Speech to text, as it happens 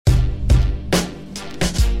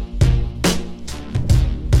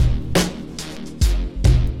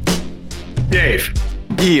Dave.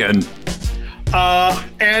 Ian.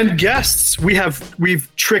 And guests.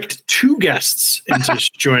 We've tricked two guests into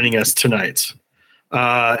joining us tonight.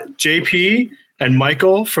 JP and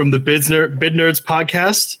Michael from the Bid Nerds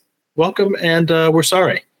podcast. Welcome, and we're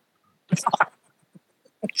sorry.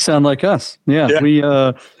 Sound like us.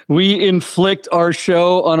 Yeah. We inflict our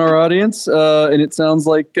show on our audience, and it sounds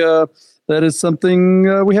like that is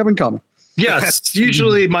something we have in common. Yes.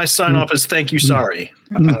 Usually my sign off is thank you, sorry.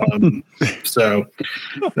 So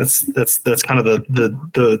that's kind of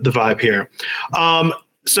the vibe here.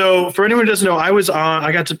 So for anyone who doesn't know, I was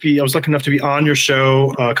lucky enough to be on your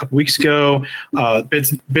show a couple weeks ago.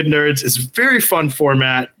 Bid Nerds is a very fun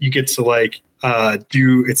format. You get to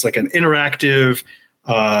it's like an interactive,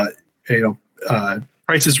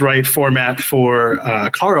 Price is Right format for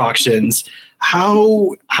car auctions.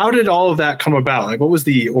 How did all of that come about? Like, what was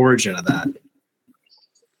the origin of that?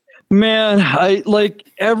 Man,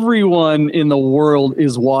 everyone in the world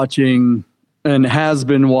is watching and has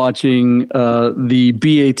been watching the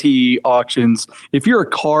BAT auctions. If you're a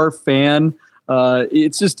car fan,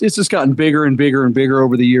 it's just gotten bigger and bigger and bigger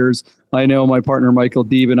over the years. I know my partner Michael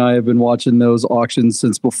Deeb and I have been watching those auctions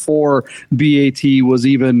since before BAT was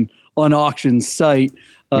even an auction site.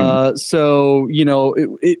 So,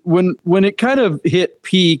 when it kind of hit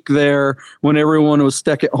peak there, when everyone was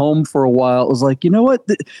stuck at home for a while, it was like, you know what?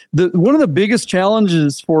 One of the biggest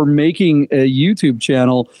challenges for making a YouTube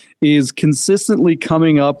channel is consistently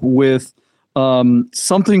coming up with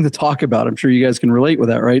something to talk about. I'm sure you guys can relate with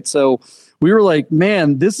that, right? So we were like,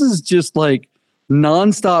 man, this is just like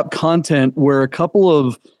nonstop content where a couple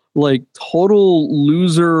of total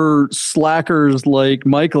loser slackers like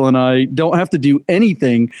Michael and I don't have to do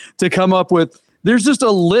anything to come up with. There's just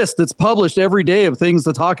a list that's published every day of things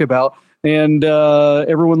to talk about. And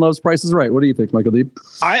everyone loves Price is Right. What do you think, Michael Deeb?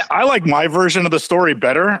 I like my version of the story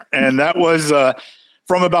better. And that was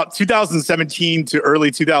from about 2017 to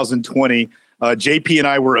early 2020. JP and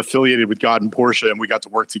I were affiliated with God and Porsche, and we got to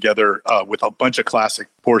work together with a bunch of classic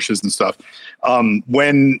Porsches and stuff. And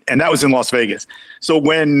that was in Las Vegas. So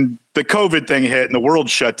when the COVID thing hit and the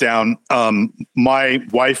world shut down, my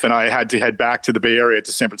wife and I had to head back to the Bay Area,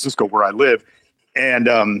 to San Francisco, where I live, and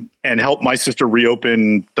help my sister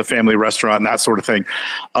reopen the family restaurant and that sort of thing.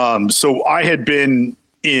 So I had been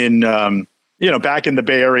in back in the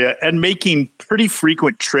Bay Area and making pretty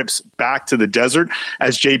frequent trips back to the desert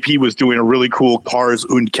as JP was doing a really cool Cars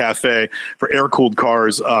und Cafe for air-cooled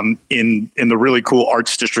cars in the really cool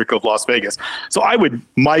arts district of Las Vegas. So I would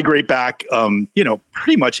migrate back,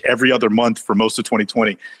 pretty much every other month for most of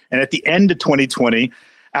 2020. And at the end of 2020,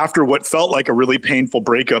 after what felt like a really painful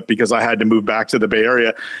breakup because I had to move back to the Bay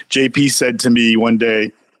Area, JP said to me one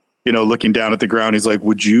day, looking down at the ground, he's like,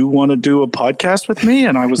 would you want to do a podcast with me?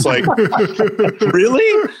 And I was like,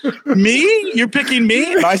 really? Me? You're picking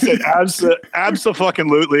me? And I said,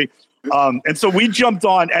 abso-fucking-lutely. And so we jumped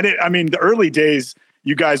on. And the early days,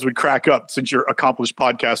 you guys would crack up since you're accomplished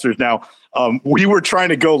podcasters now. We were trying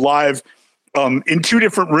to go live in two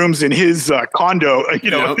different rooms in his condo,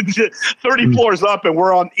 30 floors up. And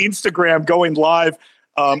we're on Instagram going live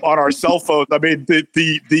on our cell phones.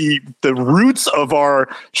 The roots of our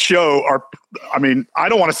show are, I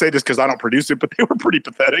don't want to say this because I don't produce it, but they were pretty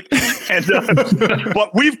pathetic. And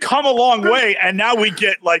but we've come a long way, and now we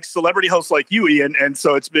get celebrity hosts like you, Ian. And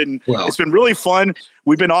so it's been really fun.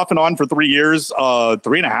 We've been off and on for 3 years,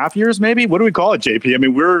 3.5 years, maybe. What do we call it,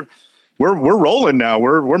 JP? We're rolling now.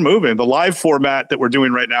 We're moving. The live format that we're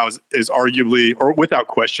doing right now is arguably, or without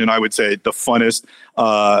question, I would say the funnest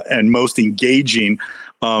and most engaging.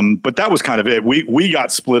 But that was kind of it. We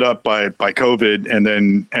got split up by COVID, and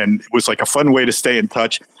it was like a fun way to stay in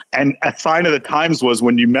touch. And a sign of the times was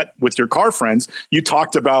when you met with your car friends, you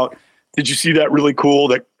talked about, did you see that really cool,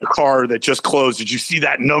 that car that just closed? Did you see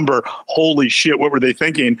that number? Holy shit, what were they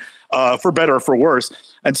thinking? For better or for worse.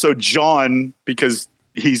 And so John, because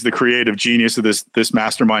he's the creative genius of this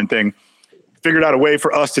mastermind thing, figured out a way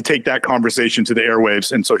for us to take that conversation to the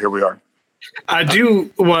airwaves. And so here we are. I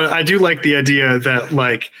do like the idea that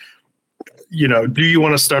do you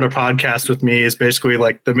want to start a podcast with me is basically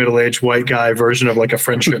like the middle-aged white guy version of like a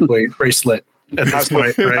friendship bracelet at this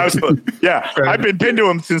point, right? Yeah. Right. I've been pinned to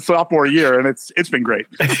him since sophomore year, and it's been great.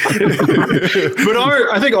 But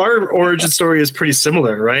I think our origin story is pretty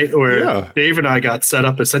similar, right? Where Dave and I got set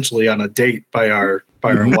up essentially on a date by our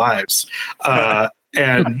wives.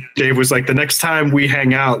 And Dave was like, the next time we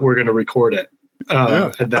hang out, we're going to record it.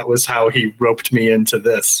 And that was how he roped me into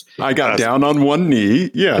this. I got down on one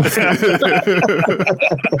knee. Yeah.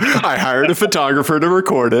 I hired a photographer to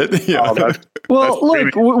record it. Yeah.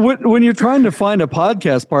 When you're trying to find a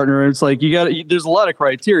podcast partner, it's like there's a lot of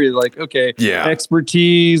criteria. Like, okay,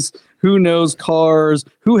 expertise, who knows cars,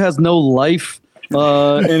 who has no life,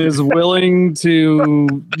 and is willing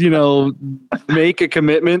to, make a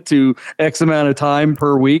commitment to X amount of time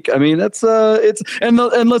per week. I mean, that's and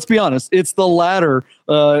let's be honest, it's the latter,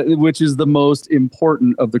 which is the most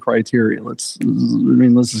important of the criteria. Let's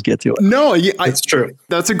just get to it. No, it's true.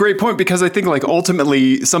 That's a great point, because I think like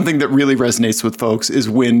ultimately something that really resonates with folks is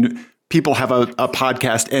when people have a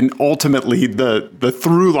podcast and ultimately the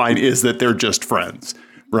through line is that they're just friends.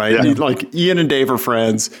 Right. Yeah. Like Ian and Dave are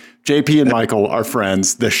friends. JP and Michael are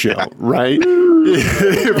friends. The show, right?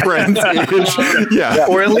 Friends. Yeah.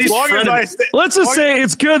 Or at least let's just say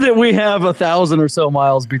it's good that we have 1,000 or so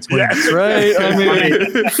miles between us, right? I mean,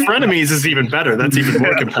 frenemies is even better. That's even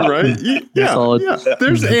more compelling. Right? Yeah.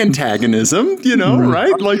 There's antagonism,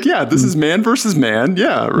 right? Like, this is man versus man.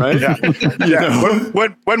 Yeah. Right. Yeah.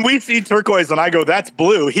 When we see turquoise and I go, that's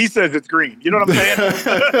blue, he says it's green. You know what I'm saying?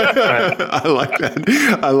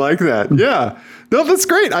 I like that. Yeah. No, that's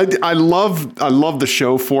great. I love the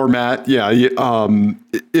show format. Yeah,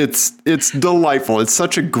 it's delightful. It's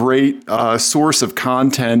such a great source of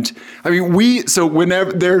content. I mean,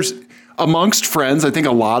 whenever there's amongst friends, I think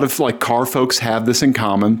a lot of like car folks have this in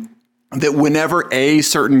common, that whenever a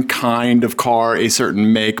certain kind of car, a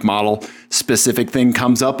certain make, model, specific thing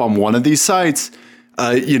comes up on one of these sites,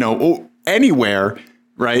 anywhere.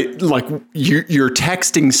 Right. Like you're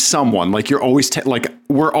texting someone, like you're always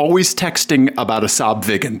we're always texting about a Saab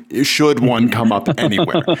Viggen. Should one come up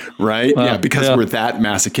anywhere. Right. Because we're that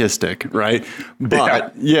masochistic. Right.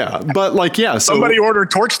 But so somebody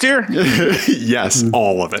ordered torch steer. Yes.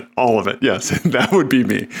 All of it. Yes. That would be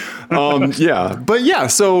me.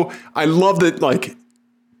 So I love that, like,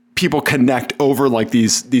 people connect over like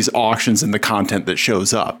these auctions and the content that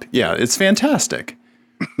shows up. Yeah. It's fantastic.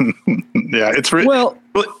 It's really well.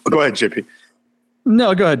 Go ahead, JP.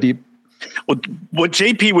 No, go ahead, Deep. Well, what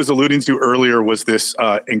JP was alluding to earlier was this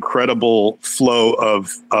incredible flow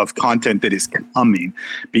of content that is coming,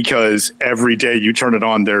 because every day you turn it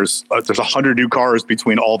on, there's 100 new cars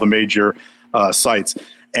between all the major sites.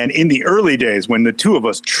 And in the early days, when the two of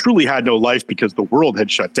us truly had no life because the world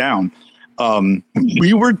had shut down,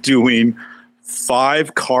 we were doing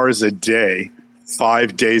 5 cars a day.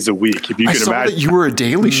 5 days a week. If you can imagine, that you were a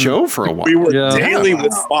daily show for a while. We were daily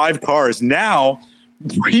with 5 cars. Now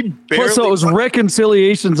we barely. Plus, it was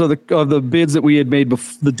reconciliations of the bids that we had made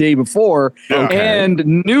the day before, and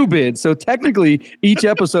new bids. So technically, each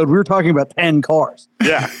episode we were talking about 10 cars.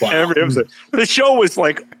 Yeah, every episode. The show was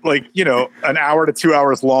like an hour to 2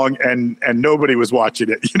 hours long, and nobody was watching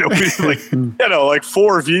it. Like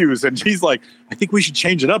 4 views, and she's like, I think we should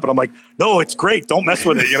change it up. And I'm like, no, it's great. Don't mess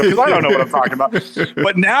with it, because I don't know what I'm talking about.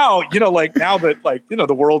 But now, now that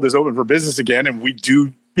the world is open for business again, and we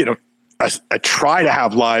do, I try to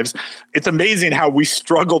have lives. It's amazing how we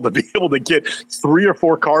struggle to be able to get 3 or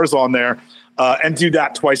 4 cars on there and do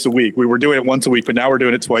that twice a week. We were doing it once a week, but now we're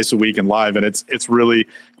doing it twice a week and live, and it's really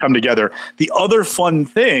come together. The other fun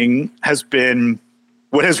thing has been,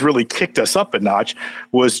 what has really kicked us up a notch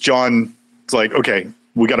was John's like, okay,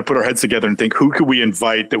 we got to put our heads together and think, who could we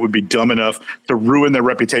invite that would be dumb enough to ruin their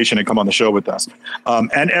reputation and come on the show with us?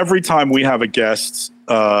 And every time we have a guest,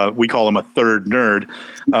 we call him a third nerd.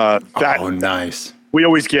 Nice. We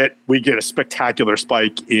always get a spectacular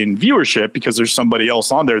spike in viewership because there's somebody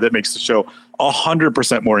else on there that makes the show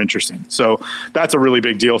 100% more interesting. So that's a really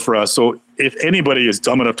big deal for us. So if anybody is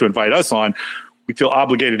dumb enough to invite us on, we feel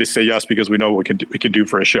obligated to say yes, because we know what we can do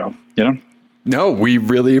for a show, No, we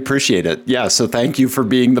really appreciate it. Yeah. So thank you for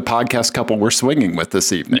being the podcast couple we're swinging with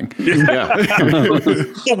this evening. Yeah.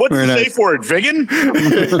 So what's the safe word? Vegan?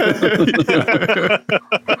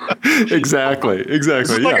 Exactly. Is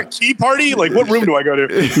this like a tea party? Like, what room do I go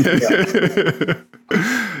to?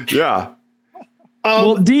 Yeah.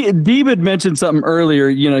 Well, Deeb had mentioned something earlier.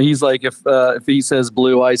 He's like, if he says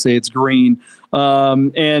blue, I say it's green.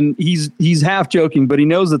 And he's half joking, but he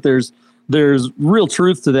knows that there's real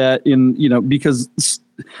truth to that because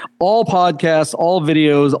all podcasts, all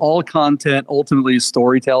videos, all content ultimately is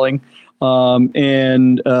storytelling. Deeb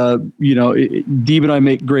and I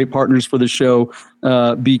make great partners for the show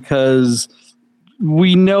because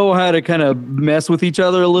we know how to kind of mess with each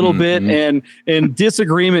other a little bit, and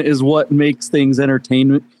disagreement is what makes things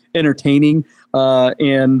entertaining.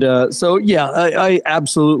 So yeah, I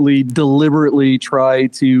absolutely deliberately try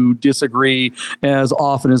to disagree as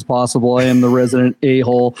often as possible. I am the resident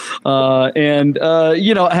a-hole. Having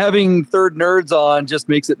third nerds on just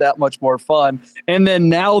makes it that much more fun. And then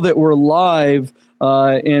now that we're live,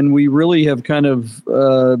 and we really have kind of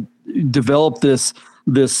developed this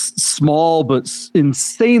small but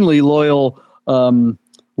insanely loyal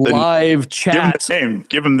live chat.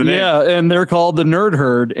 Give them the name. Yeah, and they're called the Nerd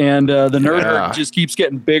Herd, and the Nerd Herd just keeps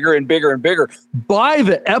getting bigger and bigger and bigger. By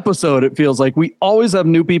the episode, it feels like we always have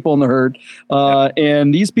new people in the herd,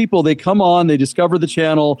 and these people, they come on, they discover the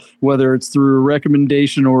channel, whether it's through a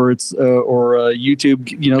recommendation or it's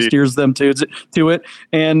YouTube, steers them to it,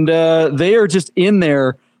 and they are just in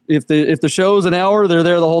there. If the show's an hour, they're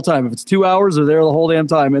there the whole time. If it's 2 hours, they're there the whole damn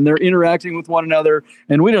time, and they're interacting with one another.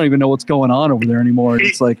 And we don't even know what's going on over there anymore. And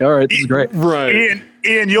it's like, all right, this is great. Right,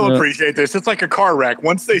 Ian, you'll appreciate this. It's like a car wreck.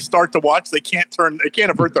 Once they start to watch, they can't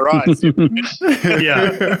avert their eyes.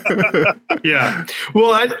 Yeah.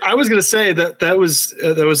 Well, I was going to say that was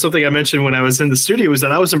something I mentioned when I was in the studio, was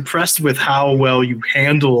that I was impressed with how well you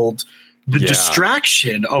handled the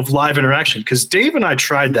distraction of live interaction, because Dave and I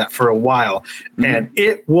tried that for a while, and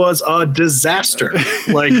it was a disaster.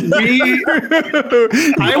 Like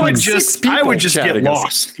I would just get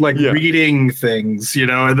lost, reading things,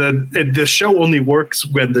 and then the show only works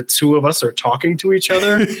when the two of us are talking to each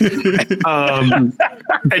other. And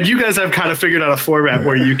you guys have kind of figured out a format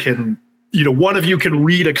where you can, one of you can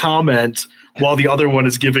read a comment while the other one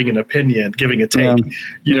is giving an opinion, giving a take.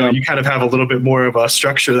 You kind of have a little bit more of a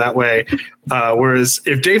structure that way. Whereas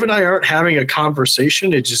if Dave and I aren't having a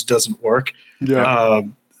conversation, it just doesn't work.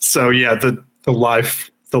 The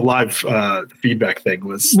live feedback thing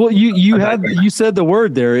was you said the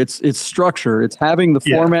word there. It's structure. It's having the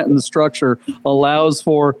format and the structure allows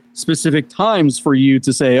for specific times for you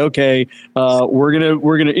to say, okay, we're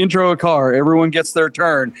gonna intro a car. Everyone gets their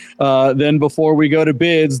turn. Then before we go to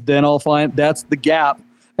bids, then I'll find that's the gap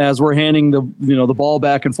as we're handing the ball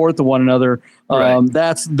back and forth to one another.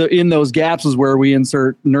 That's in those gaps is where we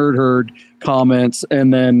insert Nerd Herd comments,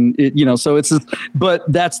 and then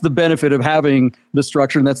but that's the benefit of having the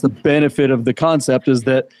structure, and that's the benefit of the concept, is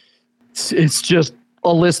that it's just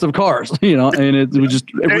a list of cars, and it would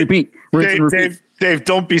just repeat. Dave,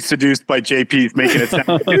 don't be seduced by JP making it sound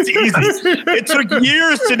like it's easy. It took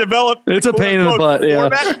years to develop. It's a pain in the butt.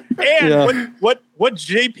 And what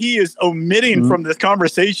JP is omitting from this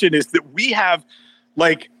conversation is that we have,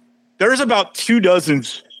 there's about 24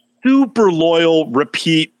 super loyal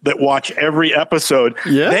repeat that watch every episode.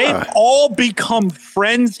 They've all become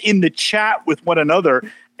friends in the chat with one another,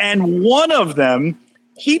 and one of them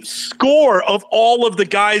keeps score of all of the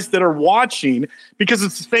guys that are watching, because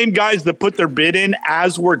it's the same guys that put their bid in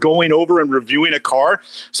as we're going over and reviewing a car.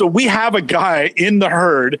 So we have a guy in the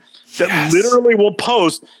herd that literally will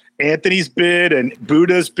post Anthony's bid and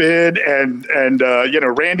Buddha's bid and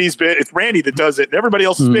Randy's bid. It's Randy that does it. And everybody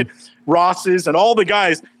else's bid, Ross's and all the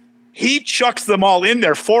guys. He chucks them all in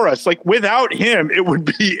there for us. Like, without him, it would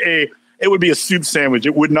be a soup sandwich.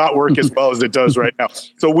 It would not work as well as it does right now.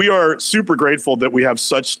 So we are super grateful that we have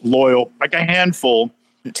such loyal, like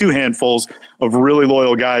two handfuls of really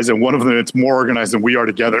loyal guys, and one of them that's more organized than we are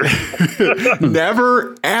together.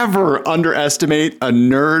 Never, ever underestimate a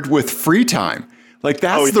nerd with free time.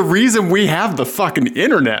 That's the reason we have the fucking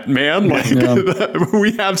internet, man.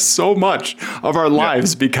 We have so much of our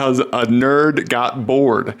lives because a nerd got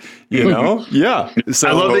bored, Yeah. So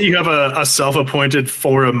I love that you have a self-appointed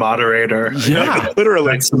forum moderator. Yeah.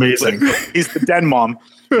 Literally. That's amazing. He's the den mom.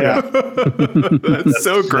 Yeah. That's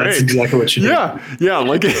so great. That's exactly what you do. Yeah.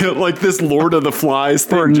 Like this Lord of the Flies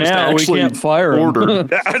thing. For now, we can't fire him. I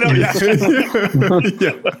know,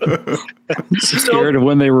 I'm scared of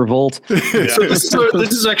when they revolt. So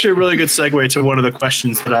this is actually a really good segue to one of the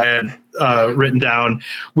questions that I had written down,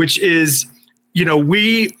 which is,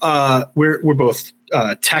 we're both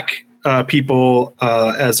tech people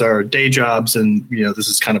as our day jobs, and this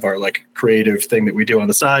is kind of our creative thing that we do on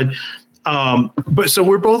the side. But so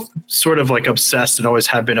we're both sort of obsessed and always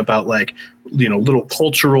have been about little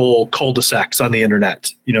cultural cul-de-sacs on the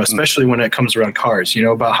internet, especially when it comes around cars,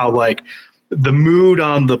 about how the mood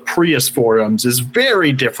on the Prius forums is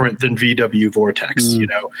very different than VW Vortex,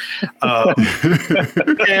 and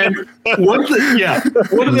one of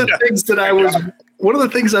the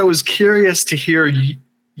things I was curious to hear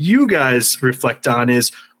you guys reflect on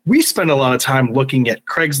is, we spend a lot of time looking at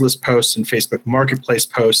Craigslist posts and Facebook Marketplace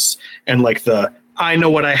posts and the I know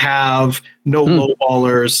what I have, no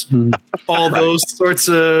lowballers, all those sorts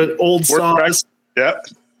of old songs. Yeah.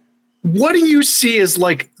 what do you see as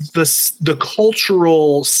like the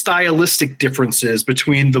cultural stylistic differences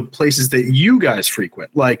between the places that you guys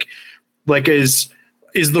frequent? Like is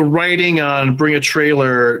the writing on Bring a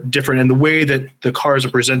Trailer different, and the way that the cars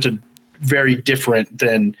are presented very different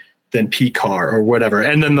than PCAR or whatever?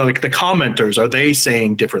 And then the commenters, are they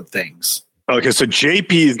saying different things? Okay, so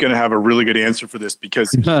JP is going to have a really good answer for this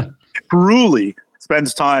because he truly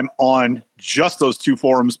spends time on just those two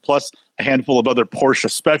forums plus a handful of other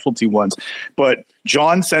Porsche specialty ones. But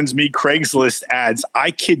John sends me Craigslist ads,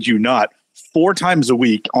 I kid you not, 4 times a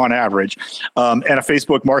week on average, and a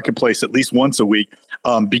Facebook Marketplace at least once a week,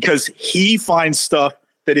 because he finds stuff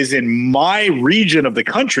that is in my region of the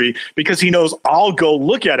country because he knows I'll go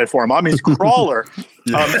look at it for him. I'm his crawler.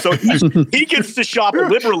 So he gets to shop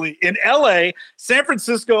liberally in LA, San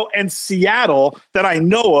Francisco, and Seattle that I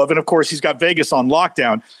know of. And of course, he's got Vegas on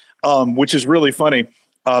lockdown, which is really funny.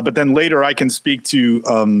 But then later I can speak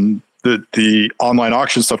to the online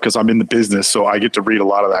auction stuff because I'm in the business. So I get to read a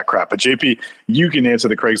lot of that crap. But JP, you can answer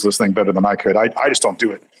the Craigslist thing better than I could. I just don't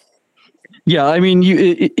do it. Yeah, I mean,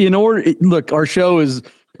 look, our show is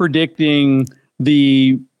predicting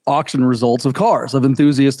the auction results of cars, of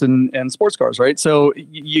enthusiast and sports cars, right? So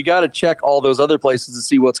you got to check all those other places to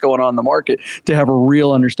see what's going on in the market to have a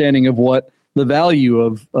real understanding of what the value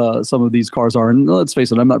of some of these cars are. And let's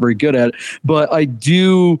face it, I'm not very good at it, but I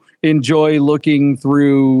do enjoy looking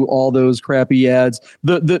through all those crappy ads.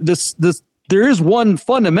 There is one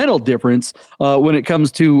fundamental difference when it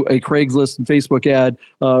comes to a Craigslist and Facebook ad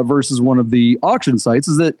versus one of the auction sites,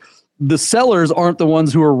 is that the sellers aren't the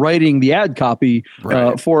ones who are writing the ad copy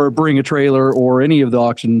for Bring a Trailer or any of the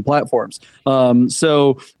auction platforms.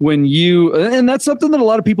 So when and that's something that a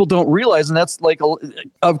lot of people don't realize. And that's like,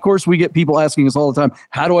 of course, we get people asking us all the time,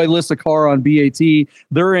 how do I list a car on BAT?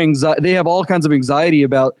 They have all kinds of anxiety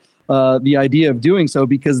about the idea of doing so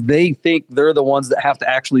because they think they're the ones that have to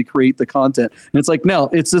actually create the content. And it's like, no,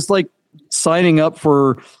 it's just like signing up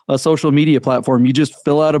for a social media platform. You just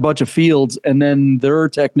fill out a bunch of fields and then their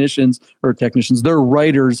their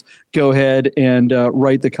writers go ahead and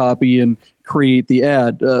write the copy and create the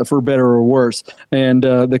ad for better or worse. And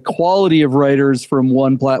the quality of writers from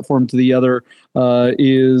one platform to the other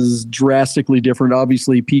is drastically different.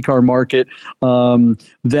 Obviously, PCAR Market,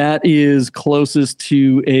 that is closest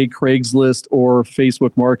to a Craigslist or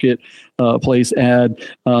Facebook Market place ad.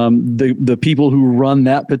 The people who run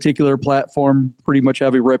that particular platform pretty much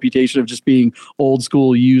have a reputation of just being old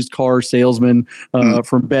school used car salesmen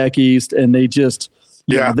from back east, and they just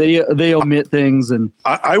they omit things. And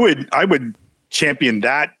I would champion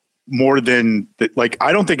that more than that. Like,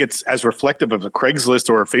 I don't think it's as reflective of a Craigslist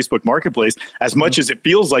or a Facebook Marketplace as much as it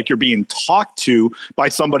feels like you're being talked to by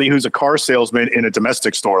somebody who's a car salesman in a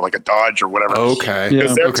domestic store, like a Dodge or whatever. Okay.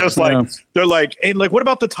 Because they're like, hey, like, what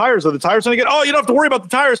about the tires? Are the tires going to get, oh, you don't have to worry about the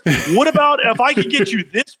tires. What about if I could get you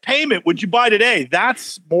this payment, would you buy today?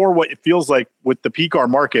 That's more what it feels like with the PCAR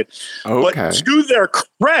Market. Okay. But to their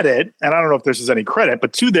credit, and I don't know if this is any credit,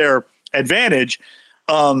 but to their advantage,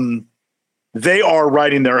 they are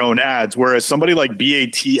writing their own ads, whereas somebody like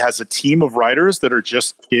BAT has a team of writers that are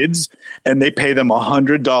just kids, and they pay them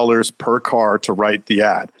 $100 per car to write the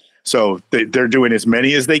ad. So they're doing as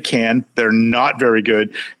many as they can. They're not very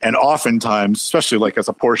good. And oftentimes, especially like as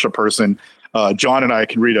a Porsche person, John and I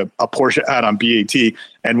can read a Porsche ad on BAT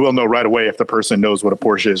and we'll know right away if the person knows what a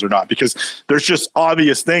Porsche is or not, because there's just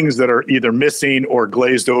obvious things that are either missing or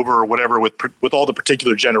glazed over or whatever with all the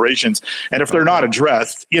particular generations. And if they're not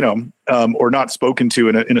addressed, or not spoken to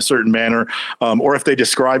in a certain manner, or if they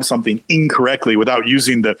describe something incorrectly without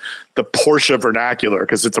using the Porsche vernacular,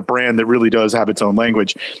 because it's a brand that really does have its own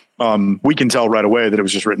language, we can tell right away that it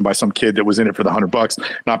was just written by some kid that was in it for the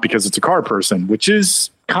 $100, not because it's a car person, which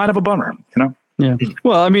is kind of a bummer, Yeah.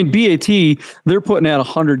 Well, I mean, BAT, they're putting out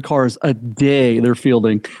 100 cars a day they're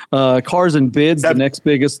fielding. Cars and Bids, the next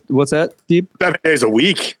biggest, what's that, Deep? 7 days a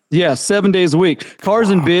week. Yeah, 7 days a week. Cars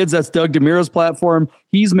and Bids, that's Doug DeMiro's platform.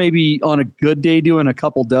 He's maybe on a good day doing a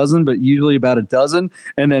couple dozen, but usually about a dozen.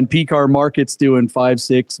 And then PCAR Market's doing 5,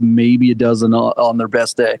 6, maybe a dozen on their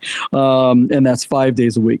best day. And that's 5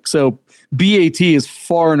 days a week. So BAT is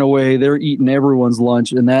far and away, they're eating everyone's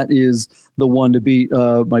lunch, and that is the one to beat.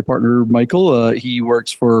 My partner, Michael, he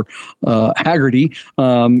works for Hagerty,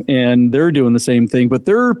 and they're doing the same thing, but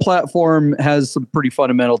their platform has some pretty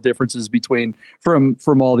fundamental differences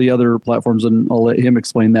from all the other platforms, and I'll let him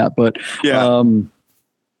explain that. But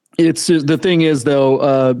it's the thing is,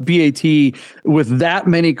 though, BAT, with that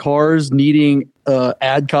many cars needing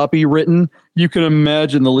ad copy written, you can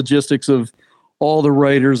imagine the logistics of all the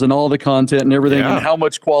writers and all the content and everything, and how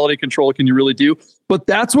much quality control can you really do? But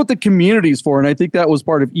that's what the community is for. And I think that was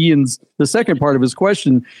part of the second part of his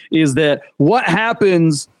question, is that what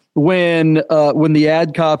happens when the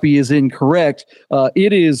ad copy is incorrect?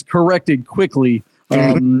 It is corrected quickly,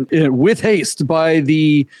 with haste by in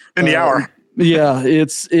the hour. Yeah,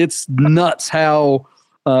 it's nuts how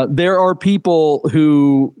there are people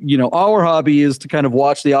who, our hobby is to kind of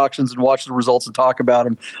watch the auctions and watch the results and talk about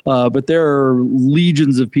them. But there are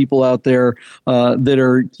legions of people out there that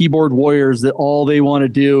are keyboard warriors that all they want to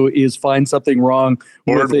do is find something wrong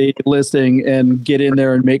with a listing and get in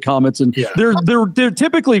there and make comments. And they're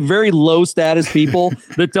typically very low status people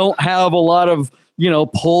that don't have a lot of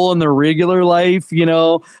pull in their regular life,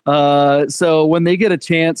 so when they get a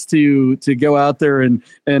chance to go out there and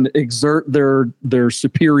exert their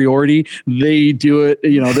superiority, they do it.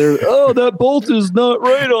 That bolt is not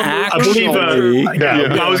right on. I believe.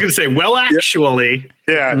 I was going to say, actually.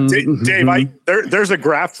 Yeah, Dave, there's a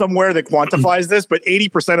graph somewhere that quantifies this, but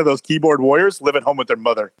 80% of those keyboard warriors live at home with their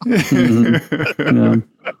mother.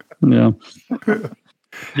 Yeah.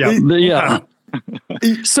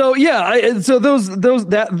 So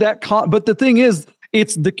but the thing is,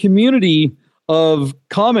 it's the community of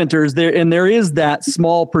commenters there, and there is that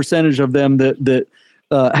small percentage of them that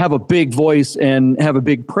have a big voice and have a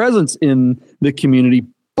big presence in the community.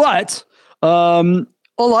 But a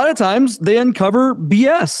lot of times they uncover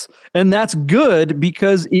BS, and that's good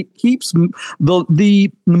because it keeps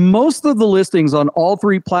the most of the listings on all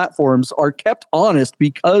three platforms are kept honest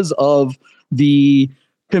because of the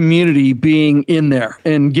community being in there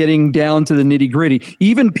and getting down to the nitty gritty.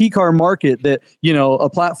 Even PCAR Market, that a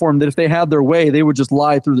platform that if they had their way, they would just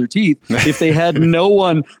lie through their teeth. If they had no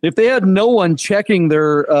one checking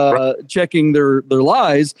their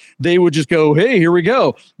lies, they would just go, "Hey, here we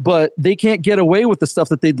go." But they can't get away with the stuff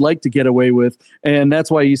that they'd like to get away with, and that's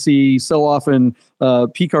why you see so often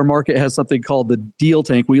PCAR Market has something called the deal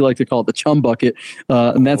tank. We like to call it the chum bucket,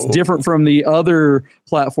 and that's different from the other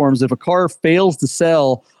platforms. If a car fails to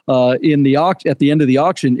sell at the end of the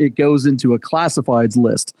auction, it goes into a classifieds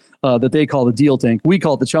list that they call the deal tank. We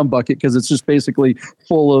call it the chum bucket because it's just basically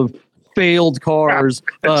full of failed cars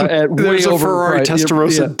at there's way a over Ferrari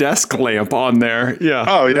Testarossa desk lamp on there. Yeah.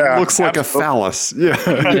 Oh yeah. It looks like a phallus. Yeah.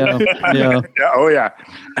 Yeah. Oh yeah.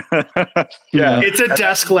 Yeah. It's a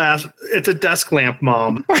desk lamp. It's a desk lamp,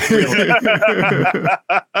 Mom. Really.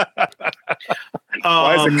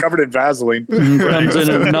 Why is it covered in Vaseline? Comes in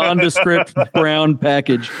a nondescript brown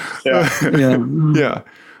package. Yeah.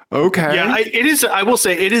 Okay. Yeah, it is. I will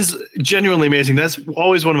say it is genuinely amazing. That's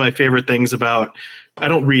always one of my favorite things about. I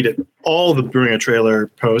don't read all the Brewing a Trailer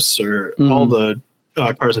posts or all the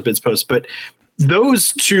Cars and Bids posts, but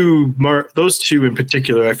those two in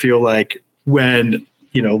particular, I feel like when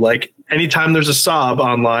like anytime there's a Saab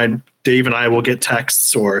online, Dave and I will get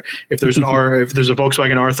texts, or if there's a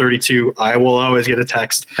Volkswagen R32, I will always get a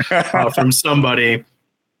text from somebody.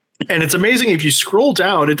 And it's amazing if you scroll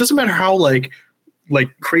down, it doesn't matter how like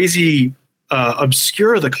crazy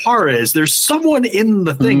obscure the car is, there's someone in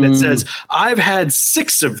the thing that says, I've had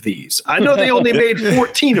 6 of these. I know they only made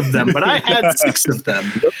 14 of them, but I had 6 of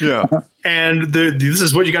them. Yeah. And this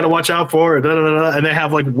is what you got to watch out for. And they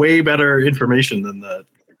have like way better information than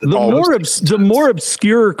the more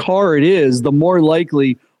obscure car it is, the more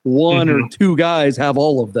likely one or two guys have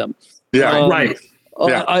all of them. Yeah. Right.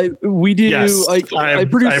 Yeah. I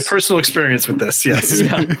have personal experience with this. Yes.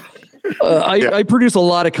 Yeah. I produce a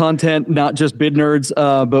lot of content, not just Bid Nerds,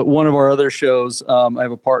 but one of our other shows. I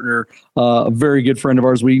have a partner, a very good friend of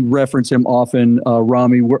ours. We reference him often,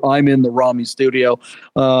 Rami. I'm in the Rami studio.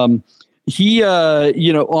 He,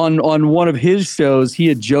 on one of his shows, he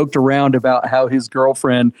had joked around about how his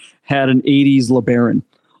girlfriend had an 80s LeBaron.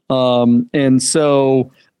 And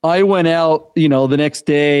so I went out, the next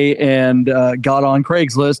day and got on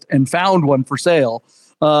Craigslist and found one for sale.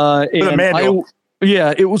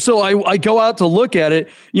 Yeah, it was. So I go out to look at it.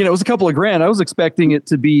 It was a couple of grand. I was expecting it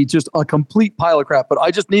to be just a complete pile of crap, but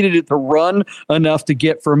I just needed it to run enough to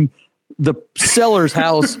get from the seller's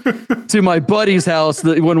house to my buddy's house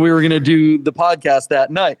when we were going to do the podcast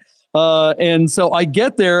that night. And so I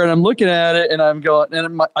get there and I'm looking at it and I'm going,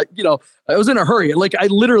 and I was in a hurry. Like I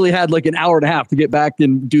literally had like an hour and a half to get back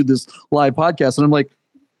and do this live podcast. And I'm like,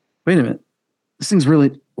 wait a minute, this thing's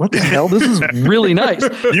really. What the hell? This is really nice.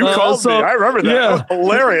 You called me. I remember that. Yeah. That was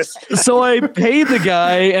hilarious. So I paid the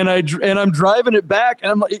guy and I'm driving it back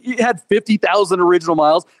and I'm like, it had 50,000 original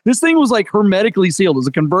miles. This thing was like hermetically sealed. It was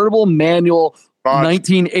a convertible manual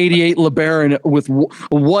 1988 LeBaron with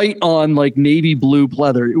white on like navy blue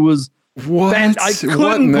pleather. It was What? And I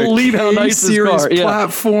couldn't believe how nice this car.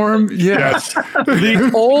 Platform. Yes.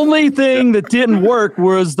 The only thing that didn't work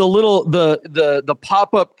was the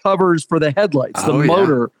pop-up covers for the headlights, the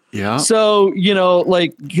motor. Yeah. So,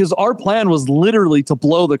 because our plan was literally to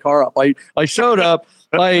blow the car up. I showed up,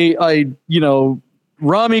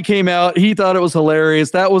 Rami came out. He thought it was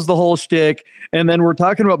hilarious. That was the whole shtick. And then we're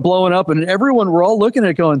talking about blowing up, and we're all looking at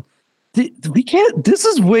it going, we can't, this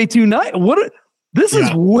is way too nice. This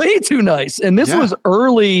is way too nice. And this was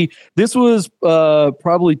early. This was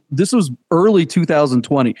early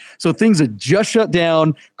 2020. So things had just shut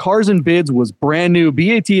down. Cars and Bids was brand new.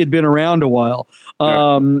 BAT had been around a while.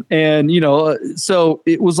 So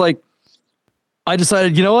it was like, I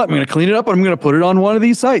decided, you know what? I'm going to clean it up and I'm going to put it on one of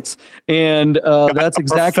these sites. And that's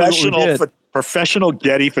exactly what we did. Professional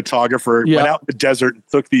Getty photographer went out in the desert and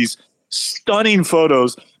took these stunning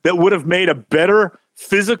photos that would have made a better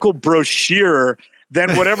physical brochure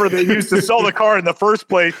than whatever they used to sell the car in the first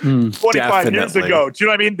place 25 years ago. Do you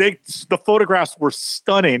know what I mean? The photographs were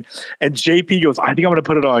stunning. And JP goes, I think I'm going to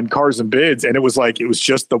put it on Cars and Bids. And it was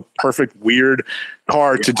just the perfect weird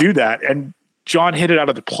car to do that. And John hit it out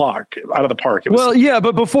of the park. But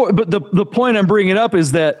the point I'm bringing up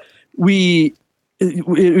is that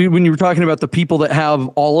when you were talking about the people that have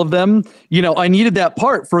all of them, I needed that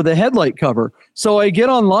part for the headlight cover. So I get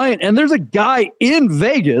online and there's a guy in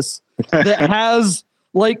Vegas that has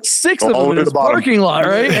like 6 of them in his parking lot,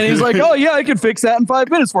 right? And he's like, oh yeah, I can fix that in 5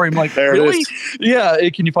 minutes for you. I'm like, really? Yeah.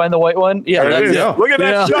 Can you find the white one? Yeah. Look at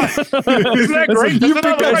that shot. Isn't that great? You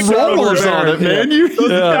picked up rollers on it, man. Doesn't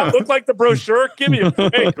that look like the brochure? Give me a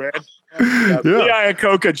break, man. The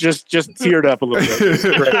Iacocca just teared up a little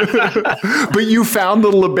bit. But you found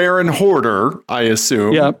the LeBaron Hoarder, I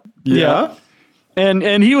assume. Yeah.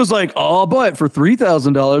 And he was like, oh, I'll buy it for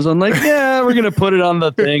 $3,000. I'm like, yeah, we're going to put it on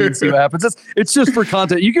the thing and see what happens. It's just for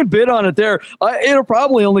content. You can bid on it there. It'll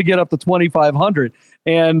probably only get up to $2,500.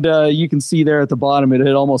 And you can see there at the bottom, it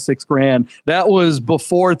hit almost $6,000. That was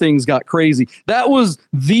before things got crazy. That was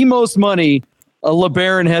the most money a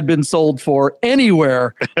LeBaron had been sold for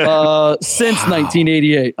anywhere since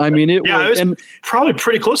 1988. I mean, it was probably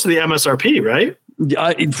pretty close to the MSRP, right?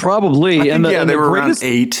 Probably. They were around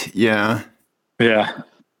 8. Yeah. Yeah.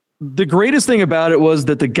 The greatest thing about it was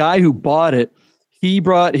that the guy who bought it, he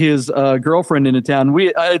brought his girlfriend into town.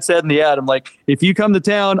 I had said in the ad, I'm like, if you come to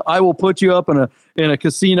town, I will put you up in a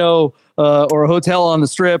casino or a hotel on the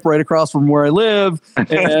Strip right across from where I live,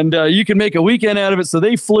 and you can make a weekend out of it. So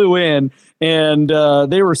they flew in, and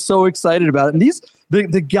they were so excited about it. And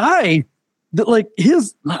the guy that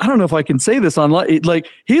I don't know if I can say this online, like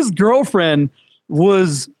his girlfriend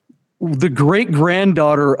was the great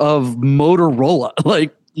granddaughter of Motorola,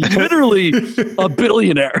 like literally a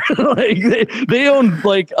billionaire. Like they own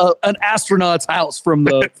like an astronaut's house from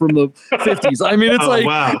the 50s. I mean, it's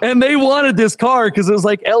wow. And they wanted this car because it was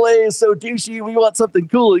like, LA is so douchey. We want something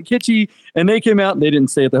cool and kitschy. And they came out and they didn't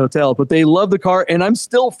stay at the hotel, but they love the car. And I'm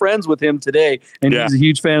still friends with him today. And he's a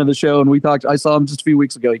huge fan of the show. And I saw him just a few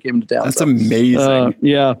weeks ago. He came into town. That's amazing.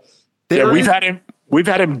 We've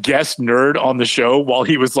had him guest nerd on the show while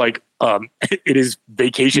he was like in his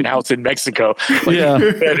vacation house in Mexico.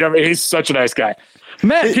 I mean, he's such a nice guy.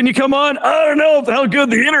 Matt, can you come on? I don't know how good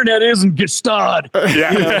the internet is in Gestad.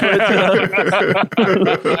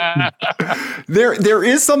 There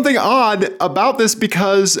is something odd about this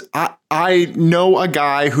because I know a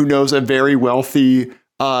guy who knows a very wealthy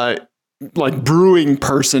brewing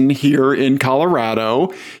person here in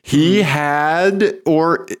Colorado. He had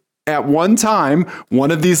at one time,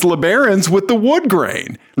 one of these LeBarons with the wood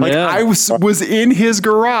grain. I was in his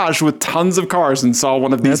garage with tons of cars and saw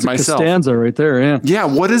one of these myself. Costanza right there, yeah. Yeah,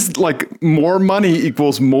 what is more money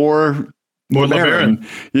equals more LeBaron?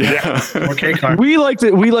 Yeah. More cake car. We like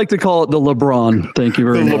to call it the LeBron. Thank you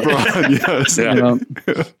very much. LeBron, yes.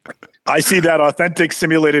 Yeah. I see that authentic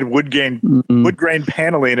simulated wood grain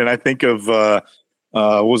paneling, and I think of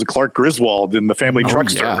what was it, Clark Griswold in the Family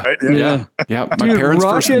Truckster, right? Yeah. My parents'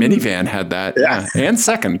 first minivan had that. Yeah. And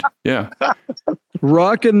second. Yeah.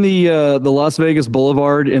 Rocking the Las Vegas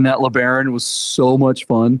Boulevard in that LeBaron was so much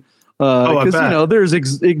fun. Because, there's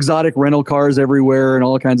exotic rental cars everywhere and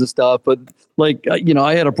all kinds of stuff. But I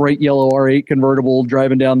had a bright yellow R8 convertible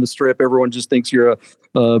driving down the Strip. Everyone just thinks you're a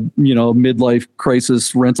midlife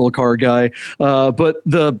crisis rental car guy. But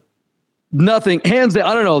nothing, hands down,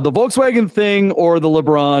 I don't know, the Volkswagen thing or the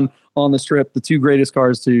LeBron on the Strip, the two greatest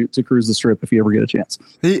cars to cruise the Strip if you ever get a chance.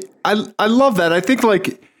 I love that. I think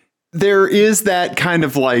there is that kind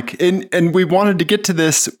of and we wanted to get to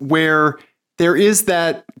this where there is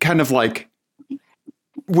that kind of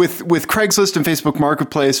with Craigslist and Facebook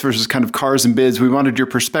Marketplace versus kind of cars and bids, we wanted your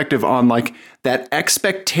perspective on like that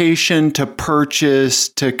expectation to purchase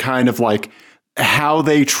to kind of like how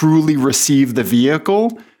they truly receive the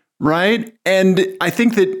vehicle, right? And I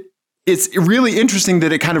think that it's really interesting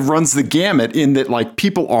that it kind of runs the gamut in that like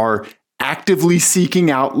people are actively seeking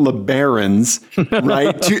out LeBarons,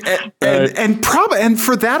 right? And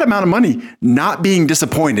for that amount of money, not being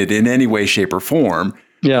disappointed in any way, shape, or form.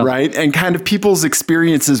 Yeah. Right. And kind of people's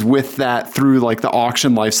experiences with that through like the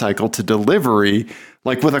auction life cycle to delivery,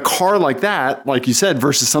 like with a car like that, like you said,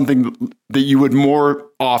 versus something that you would more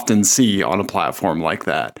often see on a platform like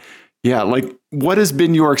that. Yeah. Like what has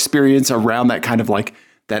been your experience around that kind of like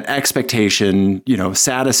that expectation,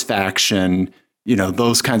 satisfaction,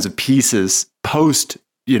 those kinds of pieces post,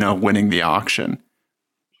 winning the auction?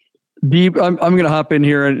 Deeb, I'm going to hop in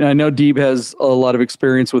here, and I know Deeb has a lot of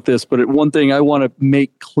experience with this, but one thing I want to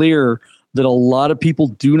make clear that a lot of people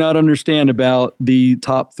do not understand about the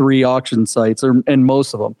top 3 auction sites, and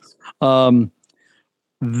most of them,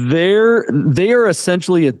 they are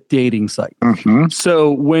essentially a dating site. Mm-hmm. So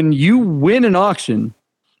when you win an auction,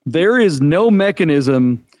 there is no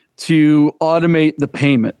mechanism to automate the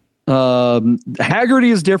payment.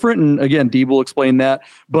 Hagerty is different, and again, Deeb will explain that.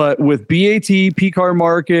 But with BAT, PCAR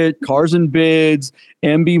Market, Cars and Bids,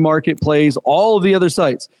 MB Marketplace, all of the other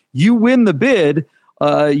sites, you win the bid,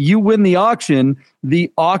 you win the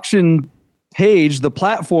auction page, the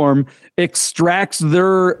platform extracts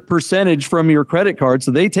their percentage from your credit card.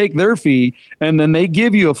 So they take their fee and then they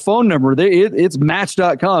give you a phone number. It's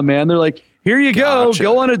Match.com, man. They're like, here you go.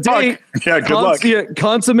 Go on a date. Yeah, good luck.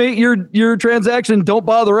 Consummate your transaction. Don't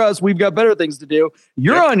bother us. We've got better things to do.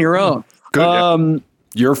 You're on your own. Good.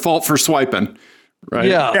 Your fault for swiping. Right.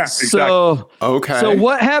 Yeah. Exactly. So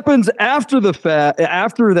what happens after the fact?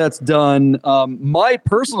 After that's done, my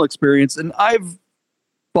personal experience, and I've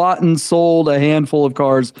bought and sold a handful of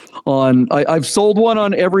cars on. I've sold one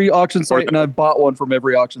on every auction site, and I've bought one from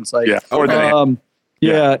every auction site. Yeah.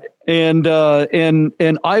 And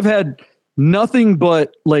I've had nothing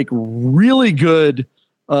but like really good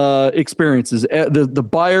experiences. The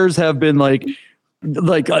buyers have been like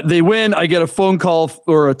they win. I get a phone call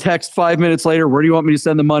or a text 5 minutes later. Where do you want me to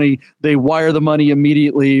send the money? They wire the money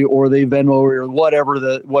immediately, or they Venmo or whatever.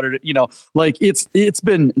 It's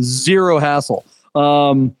been zero hassle.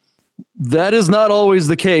 That is not always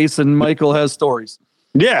the case, and Michael has stories.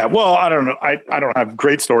 Yeah, well, I don't know. I don't have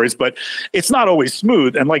great stories, but it's not always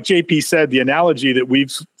smooth. And like JP said, the analogy that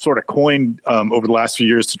we've sort of coined over the last few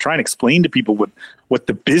years to try and explain to people what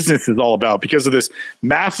the business is all about, because of this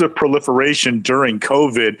massive proliferation during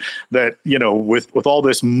COVID that, with all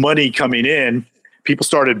this money coming in, people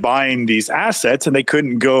started buying these assets and they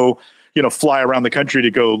couldn't go, fly around the country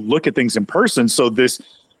to go look at things in person. So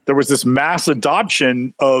there was this mass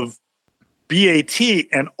adoption of BAT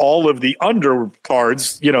and all of the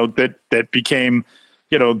undercards, that became,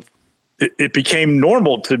 it became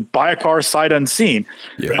normal to buy a car sight unseen.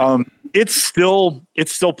 Yeah. It's still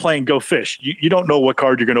playing go fish. You don't know what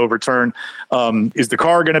card you're going to overturn. Is the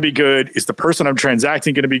car going to be good? Is the person I'm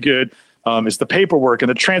transacting going to be good? Is the paperwork and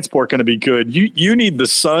the transport going to be good? You need the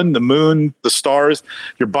sun, the moon, the stars,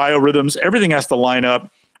 your biorhythms. Everything has to line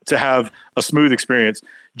up to have a smooth experience.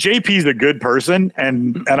 JP's a good person,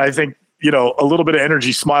 and I think, a little bit of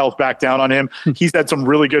energy smiles back down on him. He's had some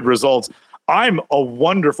really good results. I'm a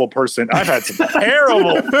wonderful person. I've had some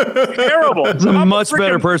terrible. He's a much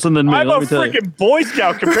better person than me. I'm a freaking Boy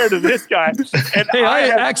Scout compared to this guy. And hey, I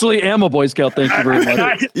actually am a Boy Scout. Thank you very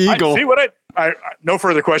much. Eagle. I no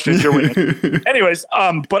further questions. You're winning. Anyways,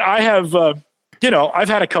 but I have, I've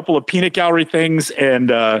had a couple of peanut gallery things,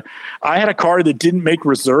 and I had a car that didn't make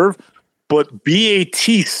reserve, but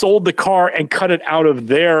BAT sold the car and cut it out of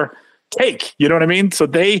their take. You know what I mean? So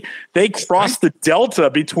they crossed the delta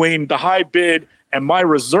between the high bid and my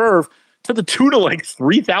reserve to the tune of like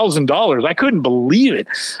 $3,000. I couldn't believe it.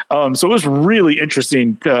 So it was really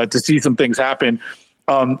interesting to see some things happen.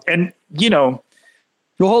 Well,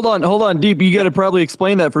 hold on, Deeb. You got to probably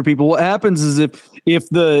explain that for people. What happens is if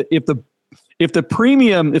the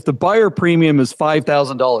buyer premium is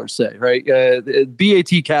 $5,000, say, right?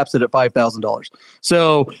 BAT caps it at $5,000.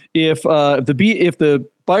 So if the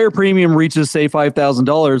buyer premium reaches, say,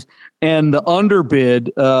 $5,000, and the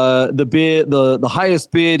underbid, the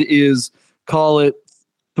highest bid is, call it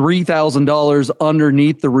 $3,000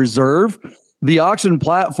 underneath the reserve, the auction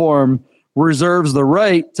platform reserves the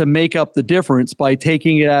right to make up the difference by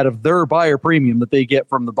taking it out of their buyer premium that they get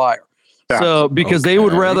from the buyer. So because they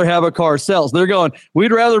would rather have a car sell. So they're going,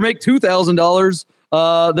 we'd rather make $2,000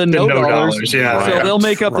 then no dollars. Yeah. So they'll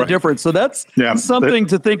make up the difference. So that's something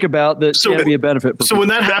to think about that can be a benefit. For so when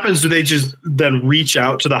that happens, do they just then reach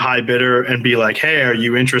out to the high bidder and be like, hey, are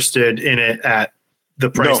you interested in it at the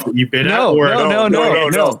price that you bid at? No.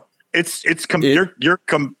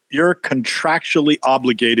 You're contractually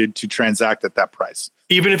obligated to transact at that price,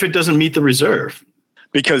 even if it doesn't meet the reserve.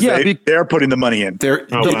 Because they're putting the money in.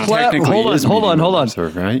 Hold on.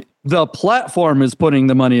 Right? The platform is putting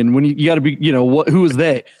the money in. When you got to be, who is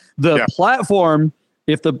they? The platform.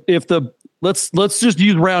 If the let's just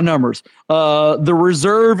use round numbers. The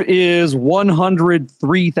reserve is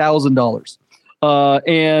 $103,000.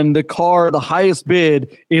 And the highest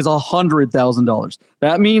bid is $100,000.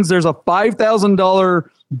 That means there's a $5,000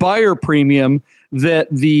 buyer premium that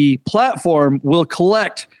the platform will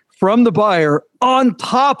collect from the buyer on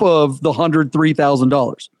top of the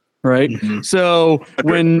 $103,000. Right. Mm-hmm. So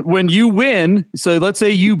when you win, so let's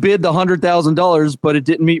say you bid the $100,000, but it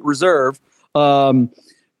didn't meet reserve. It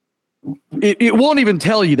won't even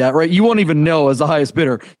tell you that, right? You won't even know as the highest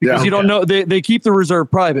bidder because you don't know. They keep the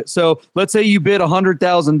reserve private. So let's say you bid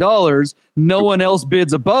 $100,000, no one else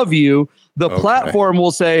bids above you. The platform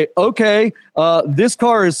will say, okay, this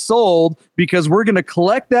car is sold because we're going to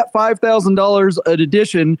collect that $5,000 an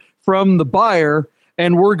addition from the buyer,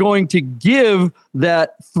 and we're going to give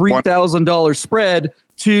that $3,000 spread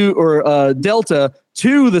to or delta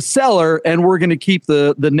to the seller, and we're going to keep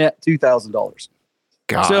the net $2,000.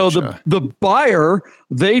 Gotcha. So the buyer,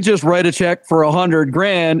 they just write a check for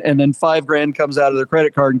 $100,000 and then $5,000 comes out of their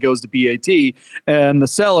credit card and goes to BAT. And the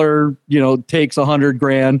seller, takes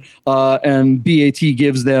 $100,000 and BAT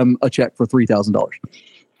gives them a check for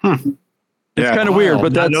 $3,000. It's kind of weird,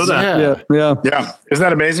 but that's I know that. Yeah. Isn't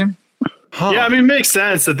that amazing? Yeah, I mean, it makes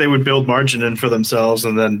sense that they would build margin in for themselves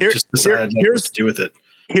and then just decide what to do with it.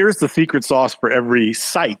 Here's the secret sauce for every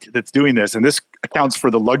site that's doing this. And this accounts for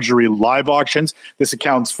the luxury live auctions. This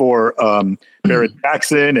accounts for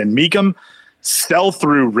Barrett-Jackson and Mecum.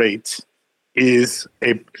 Sell-through rate is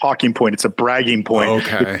a talking point. It's a bragging point.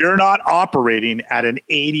 Okay. If you're not operating at an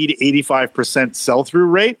 80 to 85% sell-through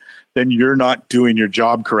rate, then you're not doing your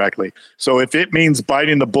job correctly. So if it means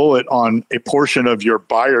biting the bullet on a portion of your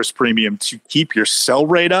buyer's premium to keep your sell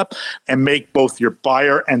rate up and make both your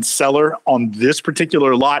buyer and seller on this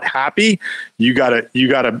particular lot happy, you gotta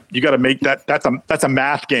make that. That's a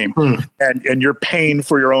math game, and you're paying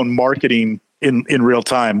for your own marketing in real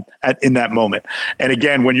time in that moment. And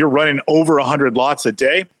again, when you're running over 100 lots a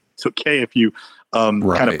day, it's okay if you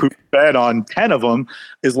kind of poop bed on 10 of them,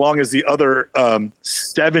 as long as the other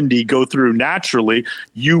 70 go through naturally.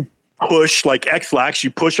 You push like X-Lax,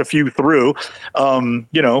 you push a few through,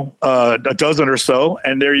 a dozen or so,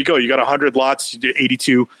 and there you go. You got 100 lots, you did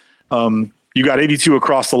 82. You got 82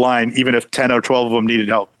 across the line, even if 10 or 12 of them needed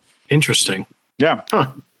help. Interesting. Yeah.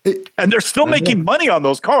 Huh. And they're still making money on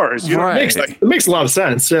those cars. It makes a lot of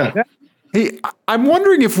sense. Yeah. Hey, I'm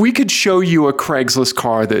wondering if we could show you a Craigslist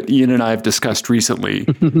car that Ian and I have discussed recently.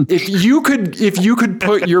 If you could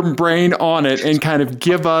put your brain on it and kind of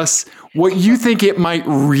give us what you think it might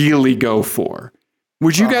really go for.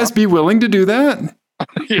 Would you guys be willing to do that?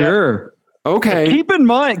 Sure. Okay. Keep in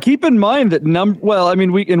mind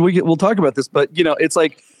that we'll talk about this, but it's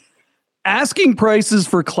like asking prices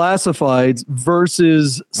for classifieds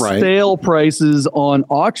versus sale prices on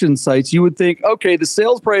auction sites. You would think, okay, the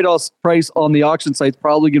sales price on the auction site is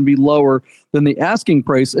probably going to be lower than the asking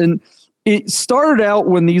price. And it started out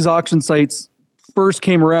when these auction sites first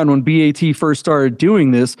came around, when BAT first started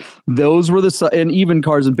doing this. Those were and even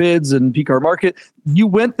Cars and Bids and PCAR Market, you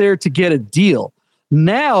went there to get a deal.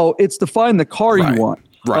 Now it's to find the car you want.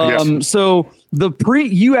 Right. So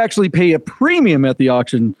you actually pay a premium at the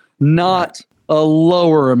auction, not a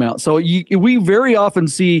lower amount. So we very often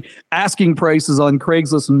see asking prices on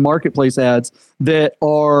Craigslist and marketplace ads that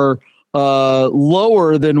are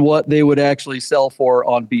lower than what they would actually sell for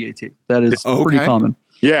on BAT. That is pretty common.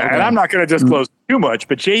 Yeah, and I'm not going to disclose too much,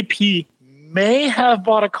 but JP may have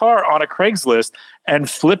bought a car on a Craigslist and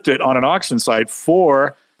flipped it on an auction site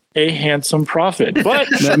for a handsome profit.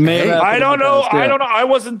 But I don't know. Yeah. I don't know. I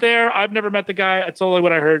wasn't there. I've never met the guy. That's only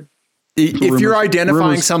what I heard. If you're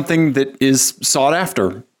identifying something that is sought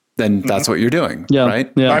after, then that's what you're doing,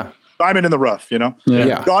 right? Yeah. diamond in the rough, you know?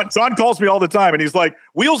 Yeah. Don calls me all the time and he's like,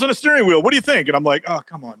 wheels and a steering wheel. What do you think? And I'm like, oh,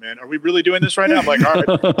 come on, man. Are we really doing this right now? I'm like, all right,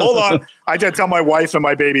 hold on. I did tell my wife and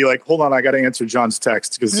my baby, like, hold on, I got to answer John's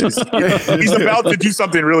text because he's about to do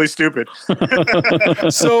something really stupid.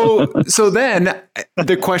 So then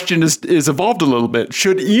the question is evolved a little bit.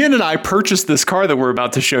 Should Ian and I purchase this car that we're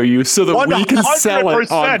about to show you so that we can sell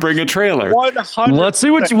it on Bring a Trailer? 100%. Let's see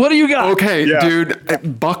what do you got? Okay,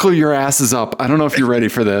 dude, buckle your asses up. I don't know if you're ready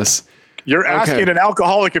for this. You're asking an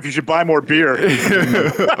alcoholic if you should buy more beer.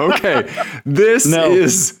 Okay. This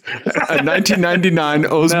is a 1999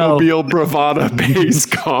 Oldsmobile Bravada base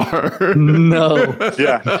car. No.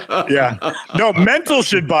 Yeah. No, Mental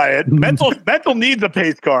should buy it. Mental needs a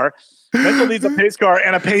pace car. Mental needs a pace car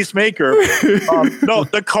and a pacemaker. No,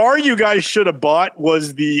 the car you guys should have bought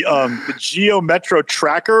was the Geo Metro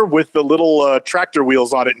Tracker with the little tractor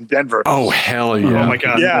wheels on it in Denver. Oh, hell yeah. Oh, my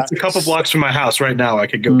God. Yeah. It's a couple blocks from my house right now. I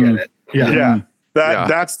could go get it. Yeah.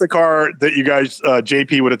 That's the car that you guys,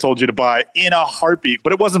 JP would have told you to buy in a heartbeat,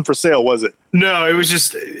 but it wasn't for sale, was it? No, it was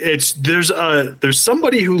just, there's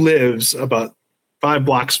somebody who lives about 5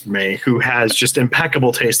 blocks from me who has just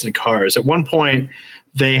impeccable taste in cars. At one point,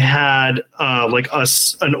 they had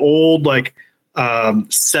an old 70s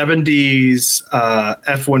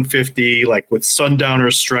F-150 like with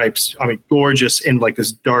Sundowner stripes. I mean, gorgeous in like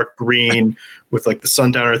this dark green with like the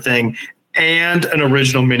Sundowner thing, and an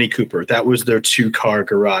original Mini Cooper. That was their 2-car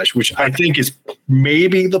garage, which I think is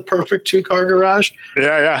maybe the perfect 2-car garage.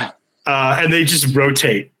 Yeah. And they just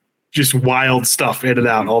rotate just wild stuff in and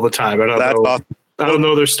out all the time. I don't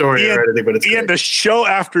know their story or anything, but it's Ian, the show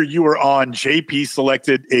after you were on, JP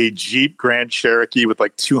selected a Jeep Grand Cherokee with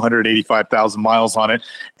like 285,000 miles on it,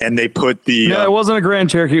 and they put the No, it wasn't a Grand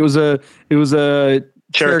Cherokee. It was a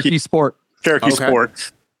Cherokee Sport.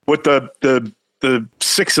 Sport with the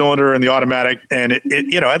 6-cylinder and the automatic, and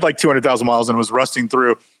it had like 200,000 miles and it was rusting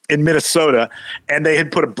through in Minnesota, and they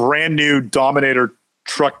had put a brand new Dominator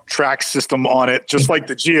truck track system on it, just like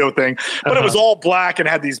the Geo thing, but it was all black and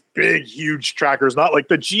had these big, huge trackers. Not like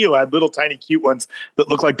the Geo had little tiny cute ones that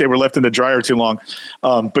looked like they were left in the dryer too long.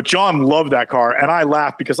 But John loved that car, and I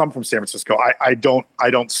laughed because I'm from San Francisco. I don't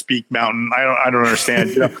speak mountain. I don't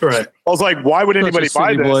understand. Right. I was like, why would anybody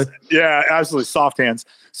buy this? Boy. Yeah, absolutely soft hands.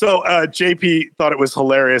 So JP thought it was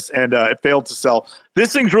hilarious, and it failed to sell.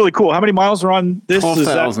 This thing's really cool. How many miles are on this?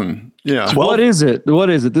 12,000. Yeah. What is it?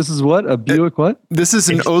 This is what? A Buick what? This is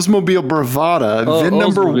an Oldsmobile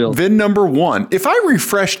Bravada, VIN number 1. If I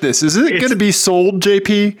refresh this, is it going to be sold,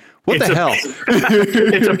 JP? What the hell?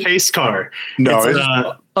 It's a pace car.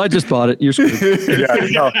 No, I just bought it. You're screwed.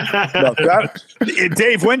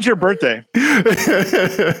 Dave, when's your birthday?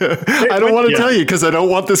 I don't want to tell you because I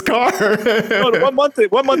don't want this car. What month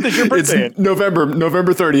is your birthday? It's November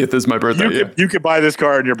 30th is my birthday. You could buy this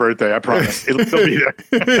car on your birthday. I promise. It'll still be there.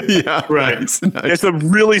 Yeah, right. Nice. It's a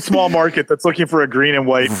really small market that's looking for a green and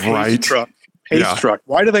white pace truck. Pace truck.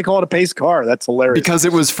 Why do they call it a pace car? That's hilarious. Because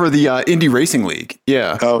it was for the Indy Racing League.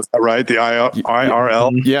 Yeah. Oh, is that right? The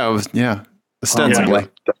IRL? Yeah, it was. Yeah. Ostensibly.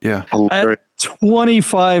 Yeah. At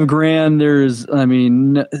 25 grand, there's, I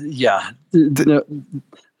mean, yeah.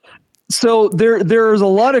 So there's a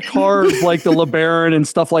lot of cars like the LeBaron and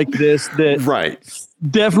stuff like this that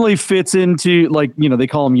definitely fits into, like, they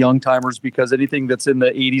call them young timers because anything that's in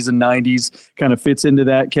the 80s and 90s kind of fits into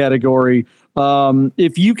that category.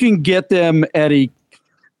 If you can get them at a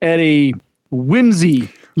whimsy,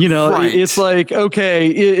 it's like, okay,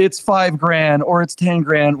 it's $5,000 or it's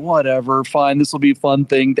 $10,000, whatever, fine. This will be a fun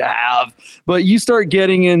thing to have. But you start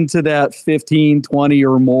getting into that 15, 20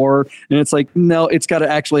 or more, and it's like, no, it's got to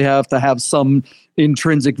actually have some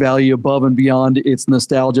intrinsic value above and beyond its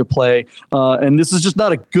nostalgia play. And this is just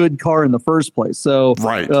not a good car in the first place. So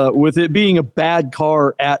with it being a bad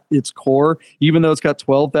car at its core, even though it's got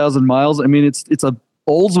 12,000 miles, I mean, it's a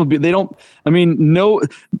Oldsmobile.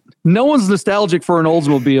 No one's nostalgic for an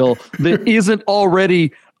Oldsmobile that isn't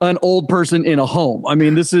already an old person in a home. I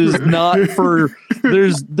mean, this is not for,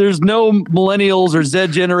 there's no millennials or Z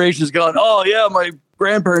generations going, oh yeah, my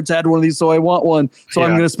grandparents had one of these, so I want one. So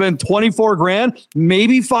I'm going to spend $24,000,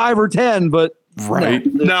 maybe 5 or 10, but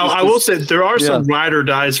Now, I will say there are some ride or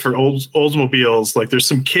dies for Oldsmobiles. Like there's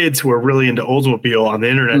some kids who are really into Oldsmobile on the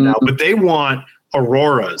internet now, but they want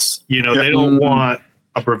Auroras. They don't want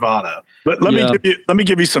a Bravada. But let me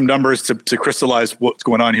give you some numbers to crystallize what's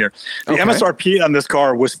going on here. The MSRP on this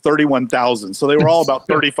car was $31,000, so they were all about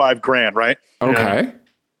 $35,000, right? Okay.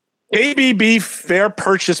 ABB fair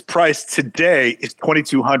purchase price today is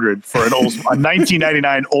 $2,200 for a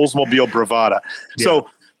 1999 Oldsmobile Bravada. Yeah. So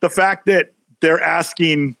the fact that they're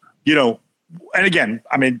asking, and again,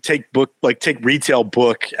 I mean, take retail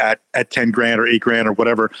book at 10 grand or 8 grand or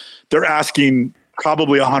whatever. They're asking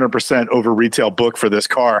probably 100% over retail book for this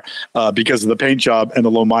car because of the paint job and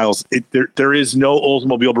the low miles. There is no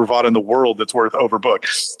Oldsmobile Bravada in the world that's worth over book.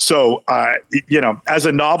 So, as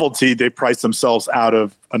a novelty, they price themselves out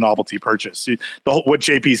of a novelty purchase. What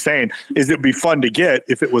JP's saying is it'd be fun to get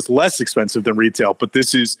if it was less expensive than retail, but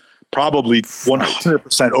this is probably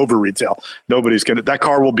 100% over retail. Nobody's going to, that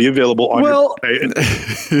car will be available on your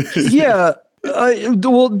yeah.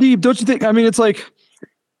 Deep, don't you think? I mean, it's like,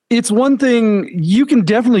 it's one thing you can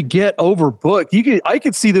definitely get overbooked. I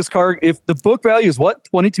could see this car if the book value is what,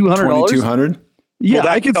 $2,200. $2,200. Yeah,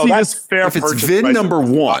 I could see this fair if it's VIN number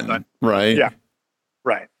one, right? Yeah,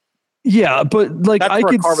 right. Yeah, but like I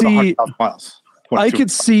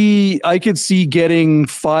could see getting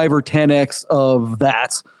 5 or 10x of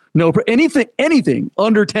that. No, anything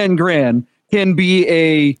under 10 grand can be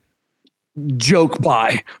a joke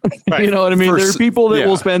buy. Right. You know what I mean? There are people that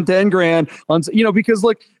will spend 10 grand on, because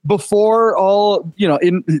like before all,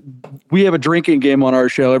 we have a drinking game on our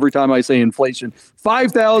show. Every time I say inflation,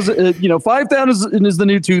 5,000, 5,000 is the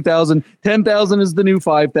new 2,000, 10,000 is the new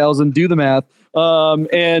 5,000. Do the math.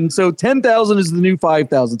 And so 10,000 is the new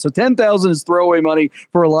 5,000. So 10,000 is throwaway money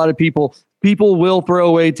for a lot of people. People will throw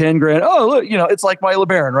away 10 grand. Oh, look, it's like my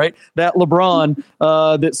LeBaron, right? That LeBron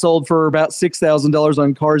that sold for about $6,000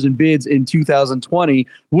 on Cars and Bids in 2020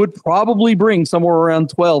 would probably bring somewhere around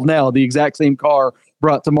 12 now, the exact same car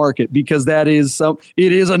brought to market, because it is a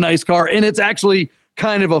nice car, and it's actually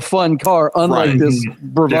kind of a fun car, unlike this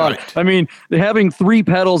Bravada. Yeah, right. I mean, having 3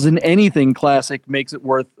 pedals in anything classic makes it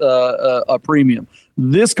worth a premium.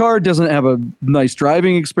 This car doesn't have a nice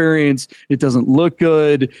driving experience. It doesn't look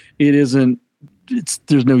good. There's no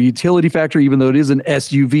utility factor, even though it is an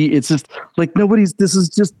SUV. It's just like it's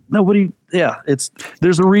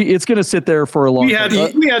going to sit there for a long time.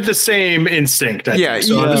 We had the same instinct.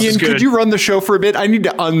 Ian, could you run the show for a bit? I need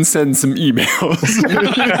to unsend some emails.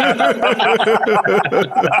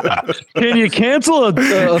 Can you cancel a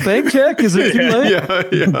bank check? Is it too late?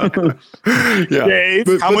 Yeah.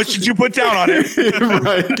 Dave, how much did you put down on it?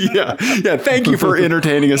 Right. Yeah. Thank you for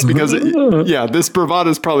entertaining us, because this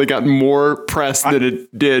Bravada's probably gotten more press than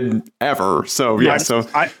it did ever. So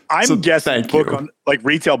I'm guessing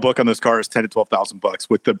retail book on this car is 10 to 12,000 bucks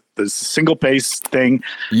with the single pace thing,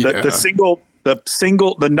 the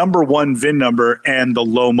number one VIN number and the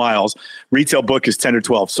low miles. Retail book is 10 or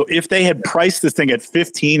 12. So if they had priced this thing at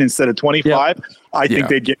 15 instead of 25, I think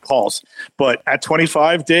they'd get calls. But at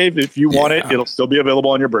 25, Dave, if you want it, it'll still be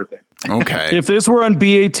available on your birthday. Okay. If this were on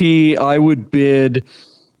BAT, I would bid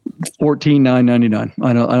 $14,999.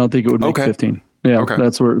 I don't think it would make 15. Yeah, okay.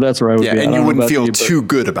 That's where I would be. And you wouldn't feel too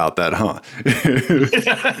good about that, huh?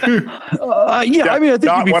 I mean, I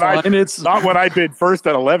think you'd be fine. It's not when I bid first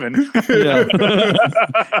at 11. Yeah,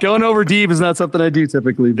 going over deep is not something I do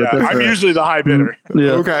typically. But I'm usually the high bidder.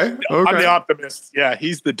 Yeah. Okay. I'm the optimist. Yeah,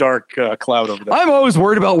 he's the dark cloud over there. I'm always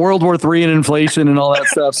worried about World War III and inflation and all that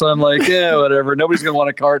stuff. So I'm like, whatever. Nobody's gonna want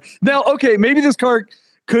a car now. Okay, maybe this car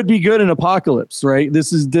could be good in apocalypse, right?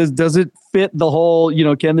 Does it fit the whole,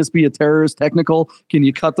 can this be a terrorist technical? Can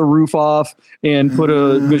you cut the roof off and put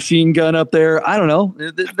a machine gun up there? I don't know.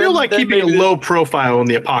 I feel like keeping a low profile in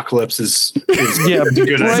the apocalypse is a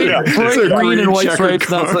good idea. Bright green and white stripes.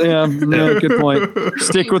 Good point.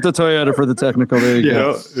 Stick with the Toyota for the technical. There you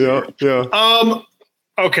go. Yeah.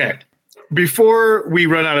 Okay. Before we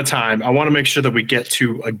run out of time, I want to make sure that we get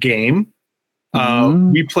to a game.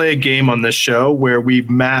 We play a game on this show where we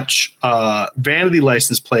match vanity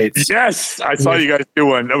license plates. Yes, I saw you guys do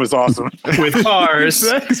one. That was awesome. With cars.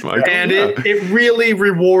 Thanks, Michael. And it really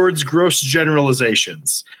rewards gross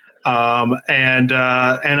generalizations. And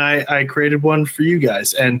I created one for you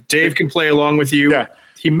guys. And Dave can play along with you. Yeah.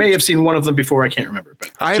 He may have seen one of them before. I can't remember.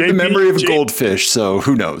 But I have the memory of a goldfish, so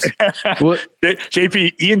who knows?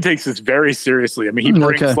 JP, Ian takes this very seriously. I mean, he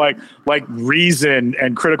brings like reason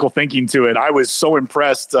and critical thinking to it. I was so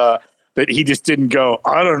impressed that he just didn't go,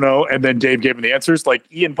 I don't know. And then Dave gave him the answers. Like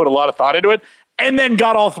Ian put a lot of thought into it and then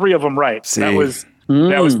got all 3 of them right. See. That was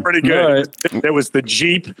pretty good. Right. There was the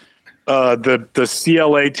Jeep, the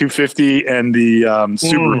CLA 250 and the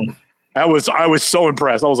Subaru. I was so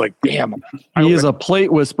impressed. I was like, damn. He is a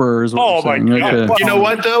plate whisperer. Oh, my God. Okay. You know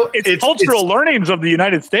what, though? It's cultural learnings of the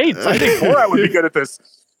United States. I think Borat would be good at this.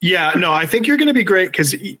 Yeah, no, I think you're going to be great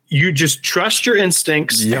because you just trust your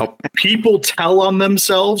instincts. Yep. People tell on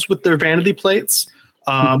themselves with their vanity plates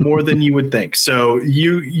more than you would think. So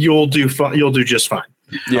you'll do fun. You'll do just fine.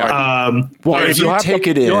 Yeah. Well, if you take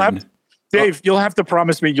it in. Dave, you'll have to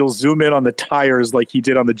promise me you'll zoom in on the tires like he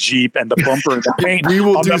did on the Jeep and the bumper and the paint. We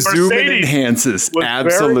will on do the zoom and Mercedes enhances. was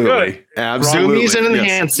Absolutely. very good. Absolutely. Zoomies and Yes.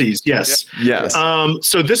 enhances. Yes. Yes.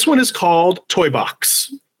 So this one is called Toy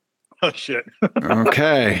Box. Oh, shit.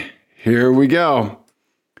 Okay. Here we go.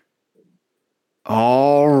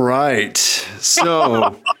 All right.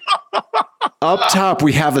 So up top,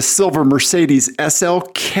 we have a silver Mercedes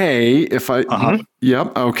SLK.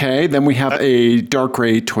 Yep. Okay. Then we have a dark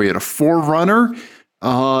gray Toyota 4Runner.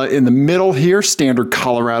 In the middle here, standard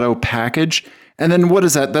Colorado package. And then what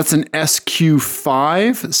is that? That's an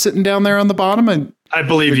SQ5 sitting down there on the bottom. And I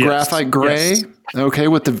believe the yes. graphite gray. Yes. Okay.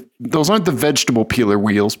 Those aren't the vegetable peeler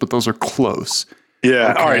wheels, but those are close.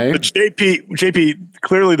 Yeah. Okay. All right. But JP,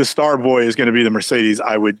 clearly the star boy is going to be the Mercedes.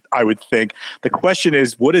 I would think. The question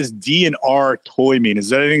is, what does D&R toy mean? Is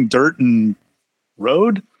that anything dirt and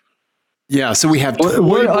road? Yeah. So we have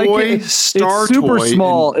Toy I Boy, can't- Star it's super Toy,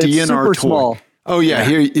 small. and It's DNR super Toy. small. Oh yeah.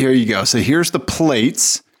 Here you go. So here's the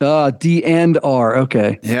plates. D and R.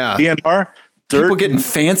 Okay. Yeah. D&R? People Dirt? getting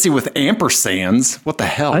fancy with ampersands. What the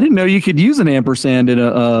hell? I didn't know you could use an ampersand in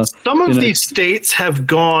a. Some of these states have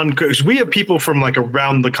gone because we have people from like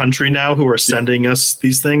around the country now who are sending us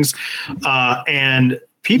these things, and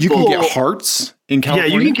people You can get hearts in Yeah,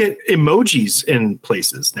 California. you can get emojis in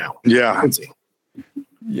places now. Yeah. Fancy.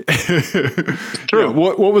 True.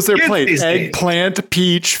 What was their Kids plate? these days. Eggplant,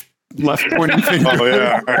 peach, left pointing finger. Oh,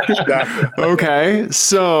 yeah. Exactly. Okay.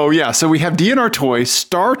 So we have DNR Toy,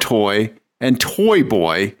 Star Toy, and Toy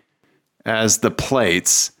Boy as the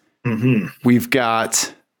plates. Mm-hmm. We've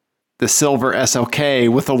got the silver SLK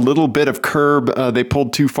with a little bit of curb. They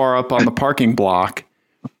pulled too far up on the parking block.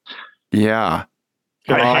 Yeah.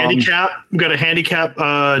 Got a handicap. Got a handicap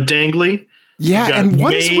dangly. Yeah. got And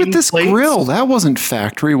what is with main this plates. grill? That wasn't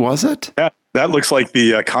factory, was it? Yeah, that looks like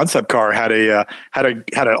the concept car had a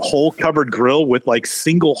hole covered grill with like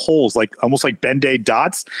single holes, like almost like Band-Aid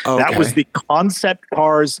dots. Okay. That was the concept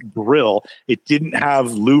car's grill. It didn't have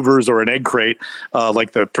louvers or an egg crate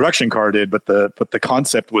like the production car did, but the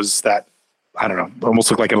concept was that, I don't know,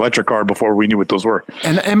 almost looked like an electric car before we knew what those were.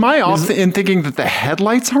 And am I off in thinking that the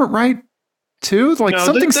headlights aren't right too? Like No,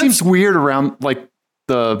 something that's- seems weird around like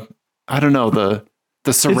the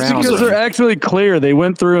It's surround. because they're actually clear. They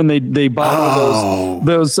went through and they bought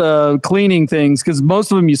those cleaning things because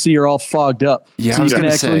most of them you see are all fogged up. Yeah, so I you was can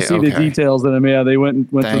gonna actually say, see the okay. details in them. Yeah, they went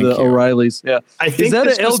Thank to the you. O'Reillys. Yeah, I think is that an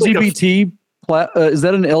this was like a- LGBT? Is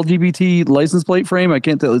that an LGBT license plate frame? I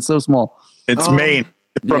can't tell. It's so small. It's Maine.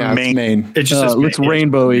 It's from yeah, Maine. it's Maine. It just It says looks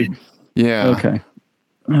Maine. rainbowy. Yeah. Okay.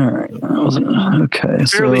 All right. Okay.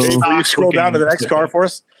 Fairly So, stock Will you scroll down to the next car for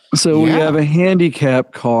us? we Yeah. have a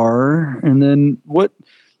handicap car, and then what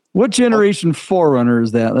generation 4Runner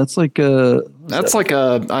is that? That's like a That's like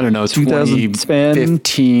a, I don't know, 2000 span?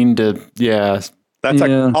 2015 to, yeah. That's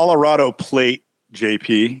Yeah. a Colorado plate,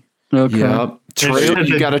 JP. okay. Yep.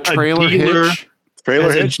 You got a trailer dealer- hitch. Trailer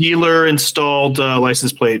Has a hitch. dealer installed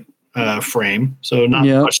license plate frame, so not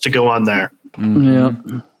Yeah. much to go on there. Yeah.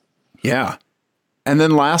 Yeah. And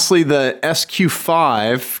then lastly, the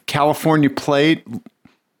SQ5 California plate,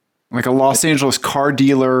 like a Los Angeles car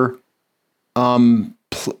dealer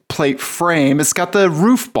plate frame. It's got the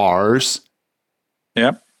roof bars.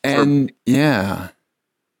 Yep. And yeah.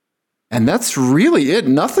 And that's really it.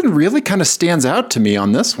 Nothing really kind of stands out to me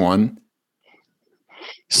on this one.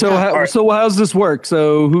 So right. so how's this work?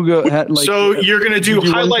 So who go? So you're going to do you do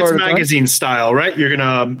one Highlights car at a time? magazine style, right? You're going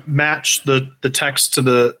to match the text to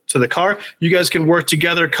the car. You guys can work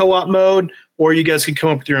together co-op mode, or you guys can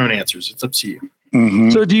come up with your own answers. It's up to you.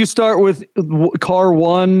 Mhm. So do you start with car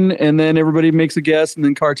 1 and then everybody makes a guess, and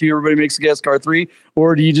then car 2 everybody makes a guess, car 3,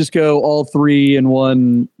 or do you just go all 3 in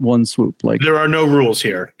one swoop? Like There are no rules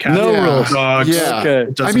here. Cats, No rules. Dogs. Yeah. Okay.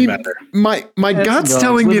 It doesn't I mean, matter. my Cats gut's and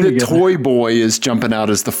telling dogs me live that together. Toy Boy is jumping out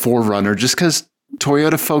as the 4Runner just because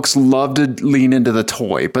Toyota folks love to lean into the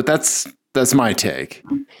toy, but that's my take.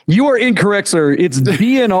 you are incorrect, sir. It's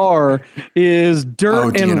DNR is dirt Oh,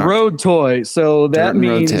 and DNR. road toy. So that and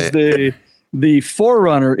road means toy. the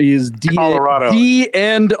 4Runner is Colorado. D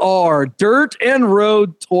and R, dirt and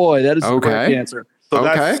road toy. That is the correct Okay. answer. So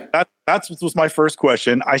Okay. that's what was my first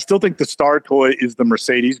question. I still think the star toy is the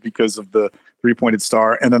Mercedes because of the 3-pointed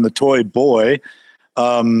star, and then the toy boy,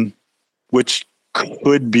 which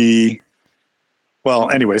could be.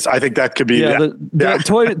 Well, anyways, I think that could be. Yeah,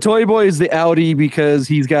 the toy boy is the Audi because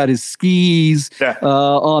he's got his skis Yeah.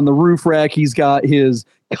 on the roof rack. He's got his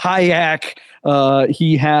kayak.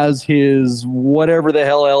 He has his whatever the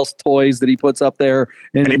hell else toys that he puts up there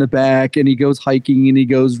in the back, and he goes hiking and he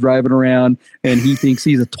goes driving around, and he thinks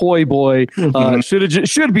he's a toy boy.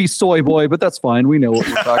 Should be soy boy, but that's fine. We know what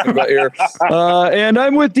we're talking about here. And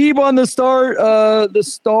I'm with Deeb on the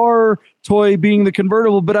Star toy being the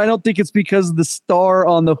convertible, but I don't think it's because of the star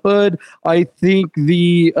on the hood. I think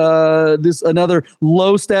this another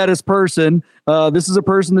low status person. This is a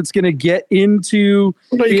person that's going to get into.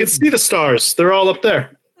 No, you can see the stars. They're all up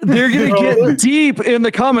there. They're going to get deep in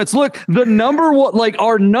the comments. Look,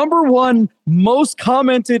 our number one most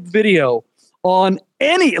commented video on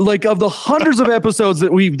any of the hundreds of episodes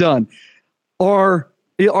that we've done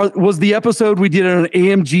was the episode we did on an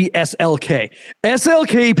AMG SLK.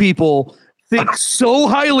 SLK people think so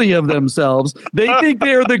highly of themselves. They think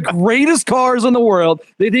they're the greatest cars in the world.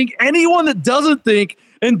 They think anyone that doesn't think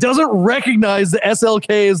and doesn't recognize the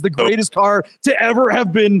SLK as the greatest car to ever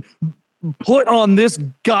have been put on this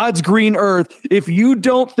God's green earth. If you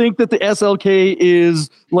don't think that the SLK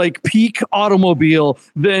is like peak automobile,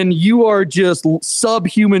 then you are just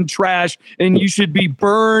subhuman trash, and you should be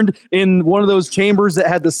burned in one of those chambers that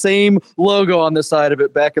had the same logo on the side of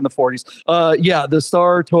it back in the 40s. Yeah, the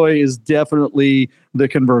Star toy is definitely the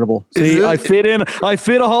convertible. See, I fit a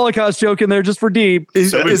Holocaust joke in there just for Deeb.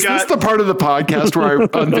 Is this the part of the podcast where I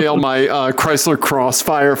unveil my Chrysler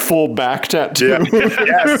Crossfire full back tattoo?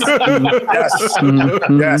 Yeah.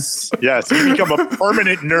 Yes. You become a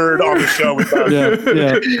permanent nerd on the show with us. Yeah.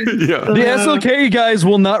 The SLK guys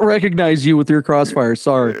will not recognize you with your Crossfire.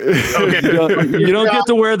 Sorry. Okay. You don't get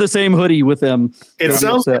to wear the same hoodie with them. It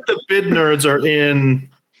sounds like the bid nerds are in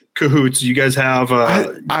cahoots. You guys have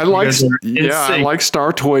I like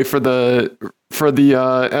Star Toy for the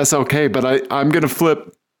SLK, but I'm gonna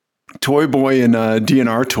flip Toy Boy and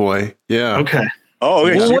DNR Toy. Yeah. Okay. Oh,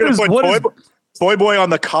 okay. So you're gonna put Toy Boy on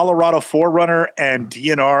the Colorado 4Runner and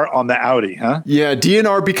DNR on the Audi, huh? Yeah,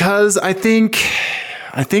 DNR, because I think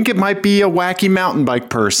it might be a wacky mountain bike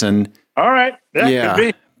person. All right. Yeah.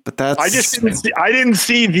 Could be. But that's I didn't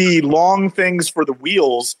see the long things for the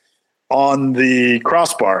wheels on the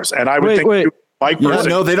crossbars, and I would think bike person.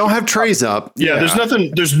 No, they don't have trays up. Yeah,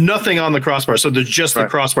 there's nothing on the crossbar, so there's just the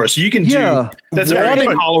crossbar. So you can do that's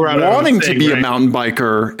wanting to be a mountain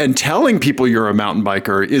biker and telling people you're a mountain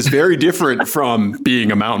biker is very different from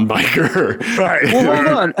being a mountain biker. Right. Well, hold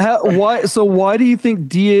on. Why do you think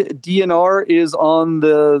DNR is on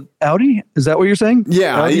the Audi? Is that what you're saying?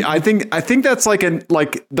 Yeah, I think that's like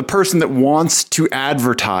the person that wants to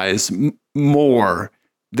advertise more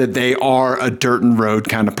that they are a dirt and road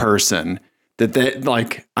kind of person. That they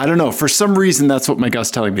I don't know, for some reason that's what my gut's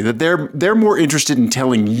telling me, that they're more interested in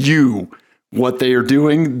telling you what they are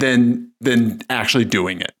doing than actually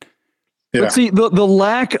doing it. Yeah. But see, the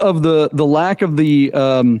lack of the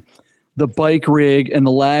bike rig and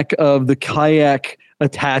the lack of the kayak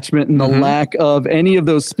attachment and the lack of any of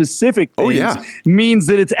those specific things means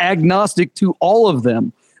that it's agnostic to all of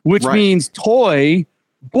them, which means Toy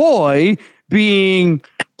Boy being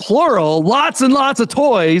plural, lots and lots of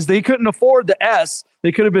toys. They couldn't afford the S.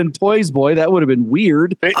 They could have been Toys Boy. That would have been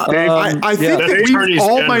weird. I think that we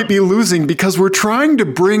all might be losing because we're trying to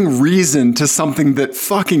bring reason to something that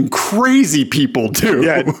fucking crazy people do.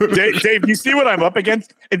 Yeah, Dave, you see what I'm up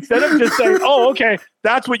against? Instead of just saying, "Oh, okay,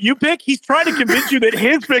 that's what you pick," he's trying to convince you that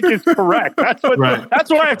his pick is correct. That's what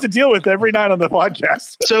I have to deal with every night on the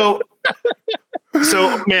podcast. So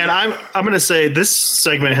man, I'm going to say this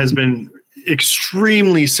segment has been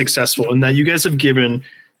extremely successful in that you guys have given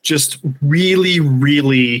just really,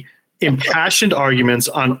 really impassioned arguments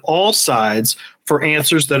on all sides for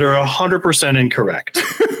answers that are 100% incorrect.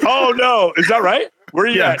 Oh no, is that right? Where are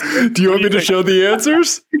you at? Do you want me to show the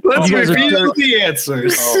answers? Let's reveal the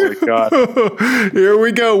answers. Oh my god! Here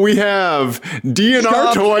we go. We have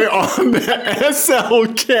DNR Toy on the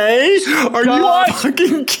SLK. Are you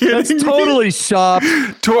fucking kidding me? That's totally shopped.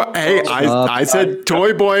 I said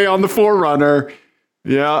Toy Boy on the 4Runner.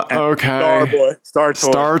 Yeah. Okay. Star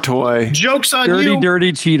Toy. Jokes on you.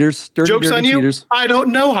 Dirty cheaters. Jokes on you. Cheaters. I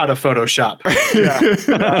don't know how to Photoshop.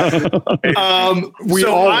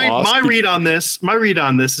 My read on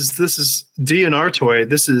this is DNR Toy.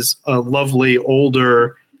 This is a lovely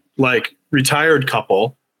older, retired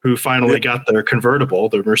couple who finally got their convertible,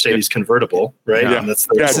 their Mercedes convertible, right? Yeah. And that's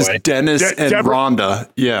this is Dennis and Rhonda.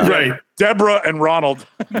 Yeah. Right. Deborah and Ronald.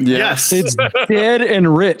 Yes. It's Dead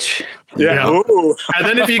and Rich. Yeah. And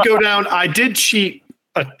then if you go down, I did cheat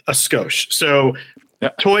a skosh. So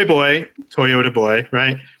Toy Boy, Toyota Boy,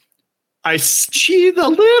 right? I cheated a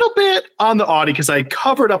little bit on the Audi because I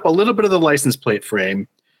covered up a little bit of the license plate frame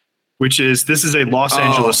this is a Los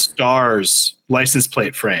Angeles Stars license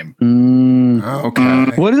plate frame. Okay.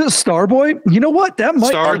 What is it, Starboy? You know what? That might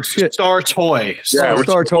Star Toy. Yeah,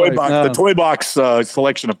 Star Toy. box, the toy box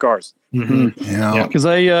selection of cars. Yeah. Because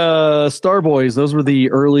Starboys, those were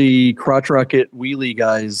the early crotch rocket wheelie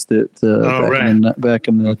guys that back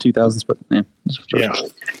in the 2000s. But yeah.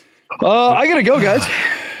 I gotta go, guys.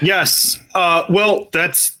 Yes. Well,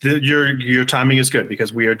 your timing is good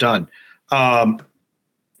because we are done.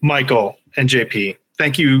 Michael and JP,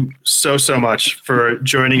 thank you so much for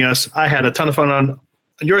joining us. I had a ton of fun on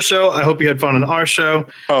your show. I hope you had fun on our show.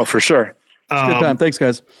 Oh, for sure. It's a good time. Thanks,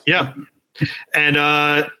 guys. Yeah. And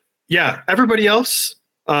everybody else,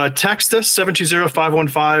 text us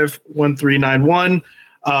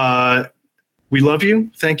 720-515-1391. We love you.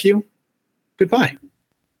 Thank you. Goodbye.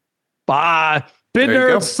 Bye. Bid There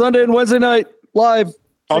you go. Nerds, Sunday and Wednesday night, live.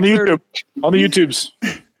 On the YouTube. On the YouTubes.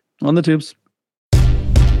 On the tubes.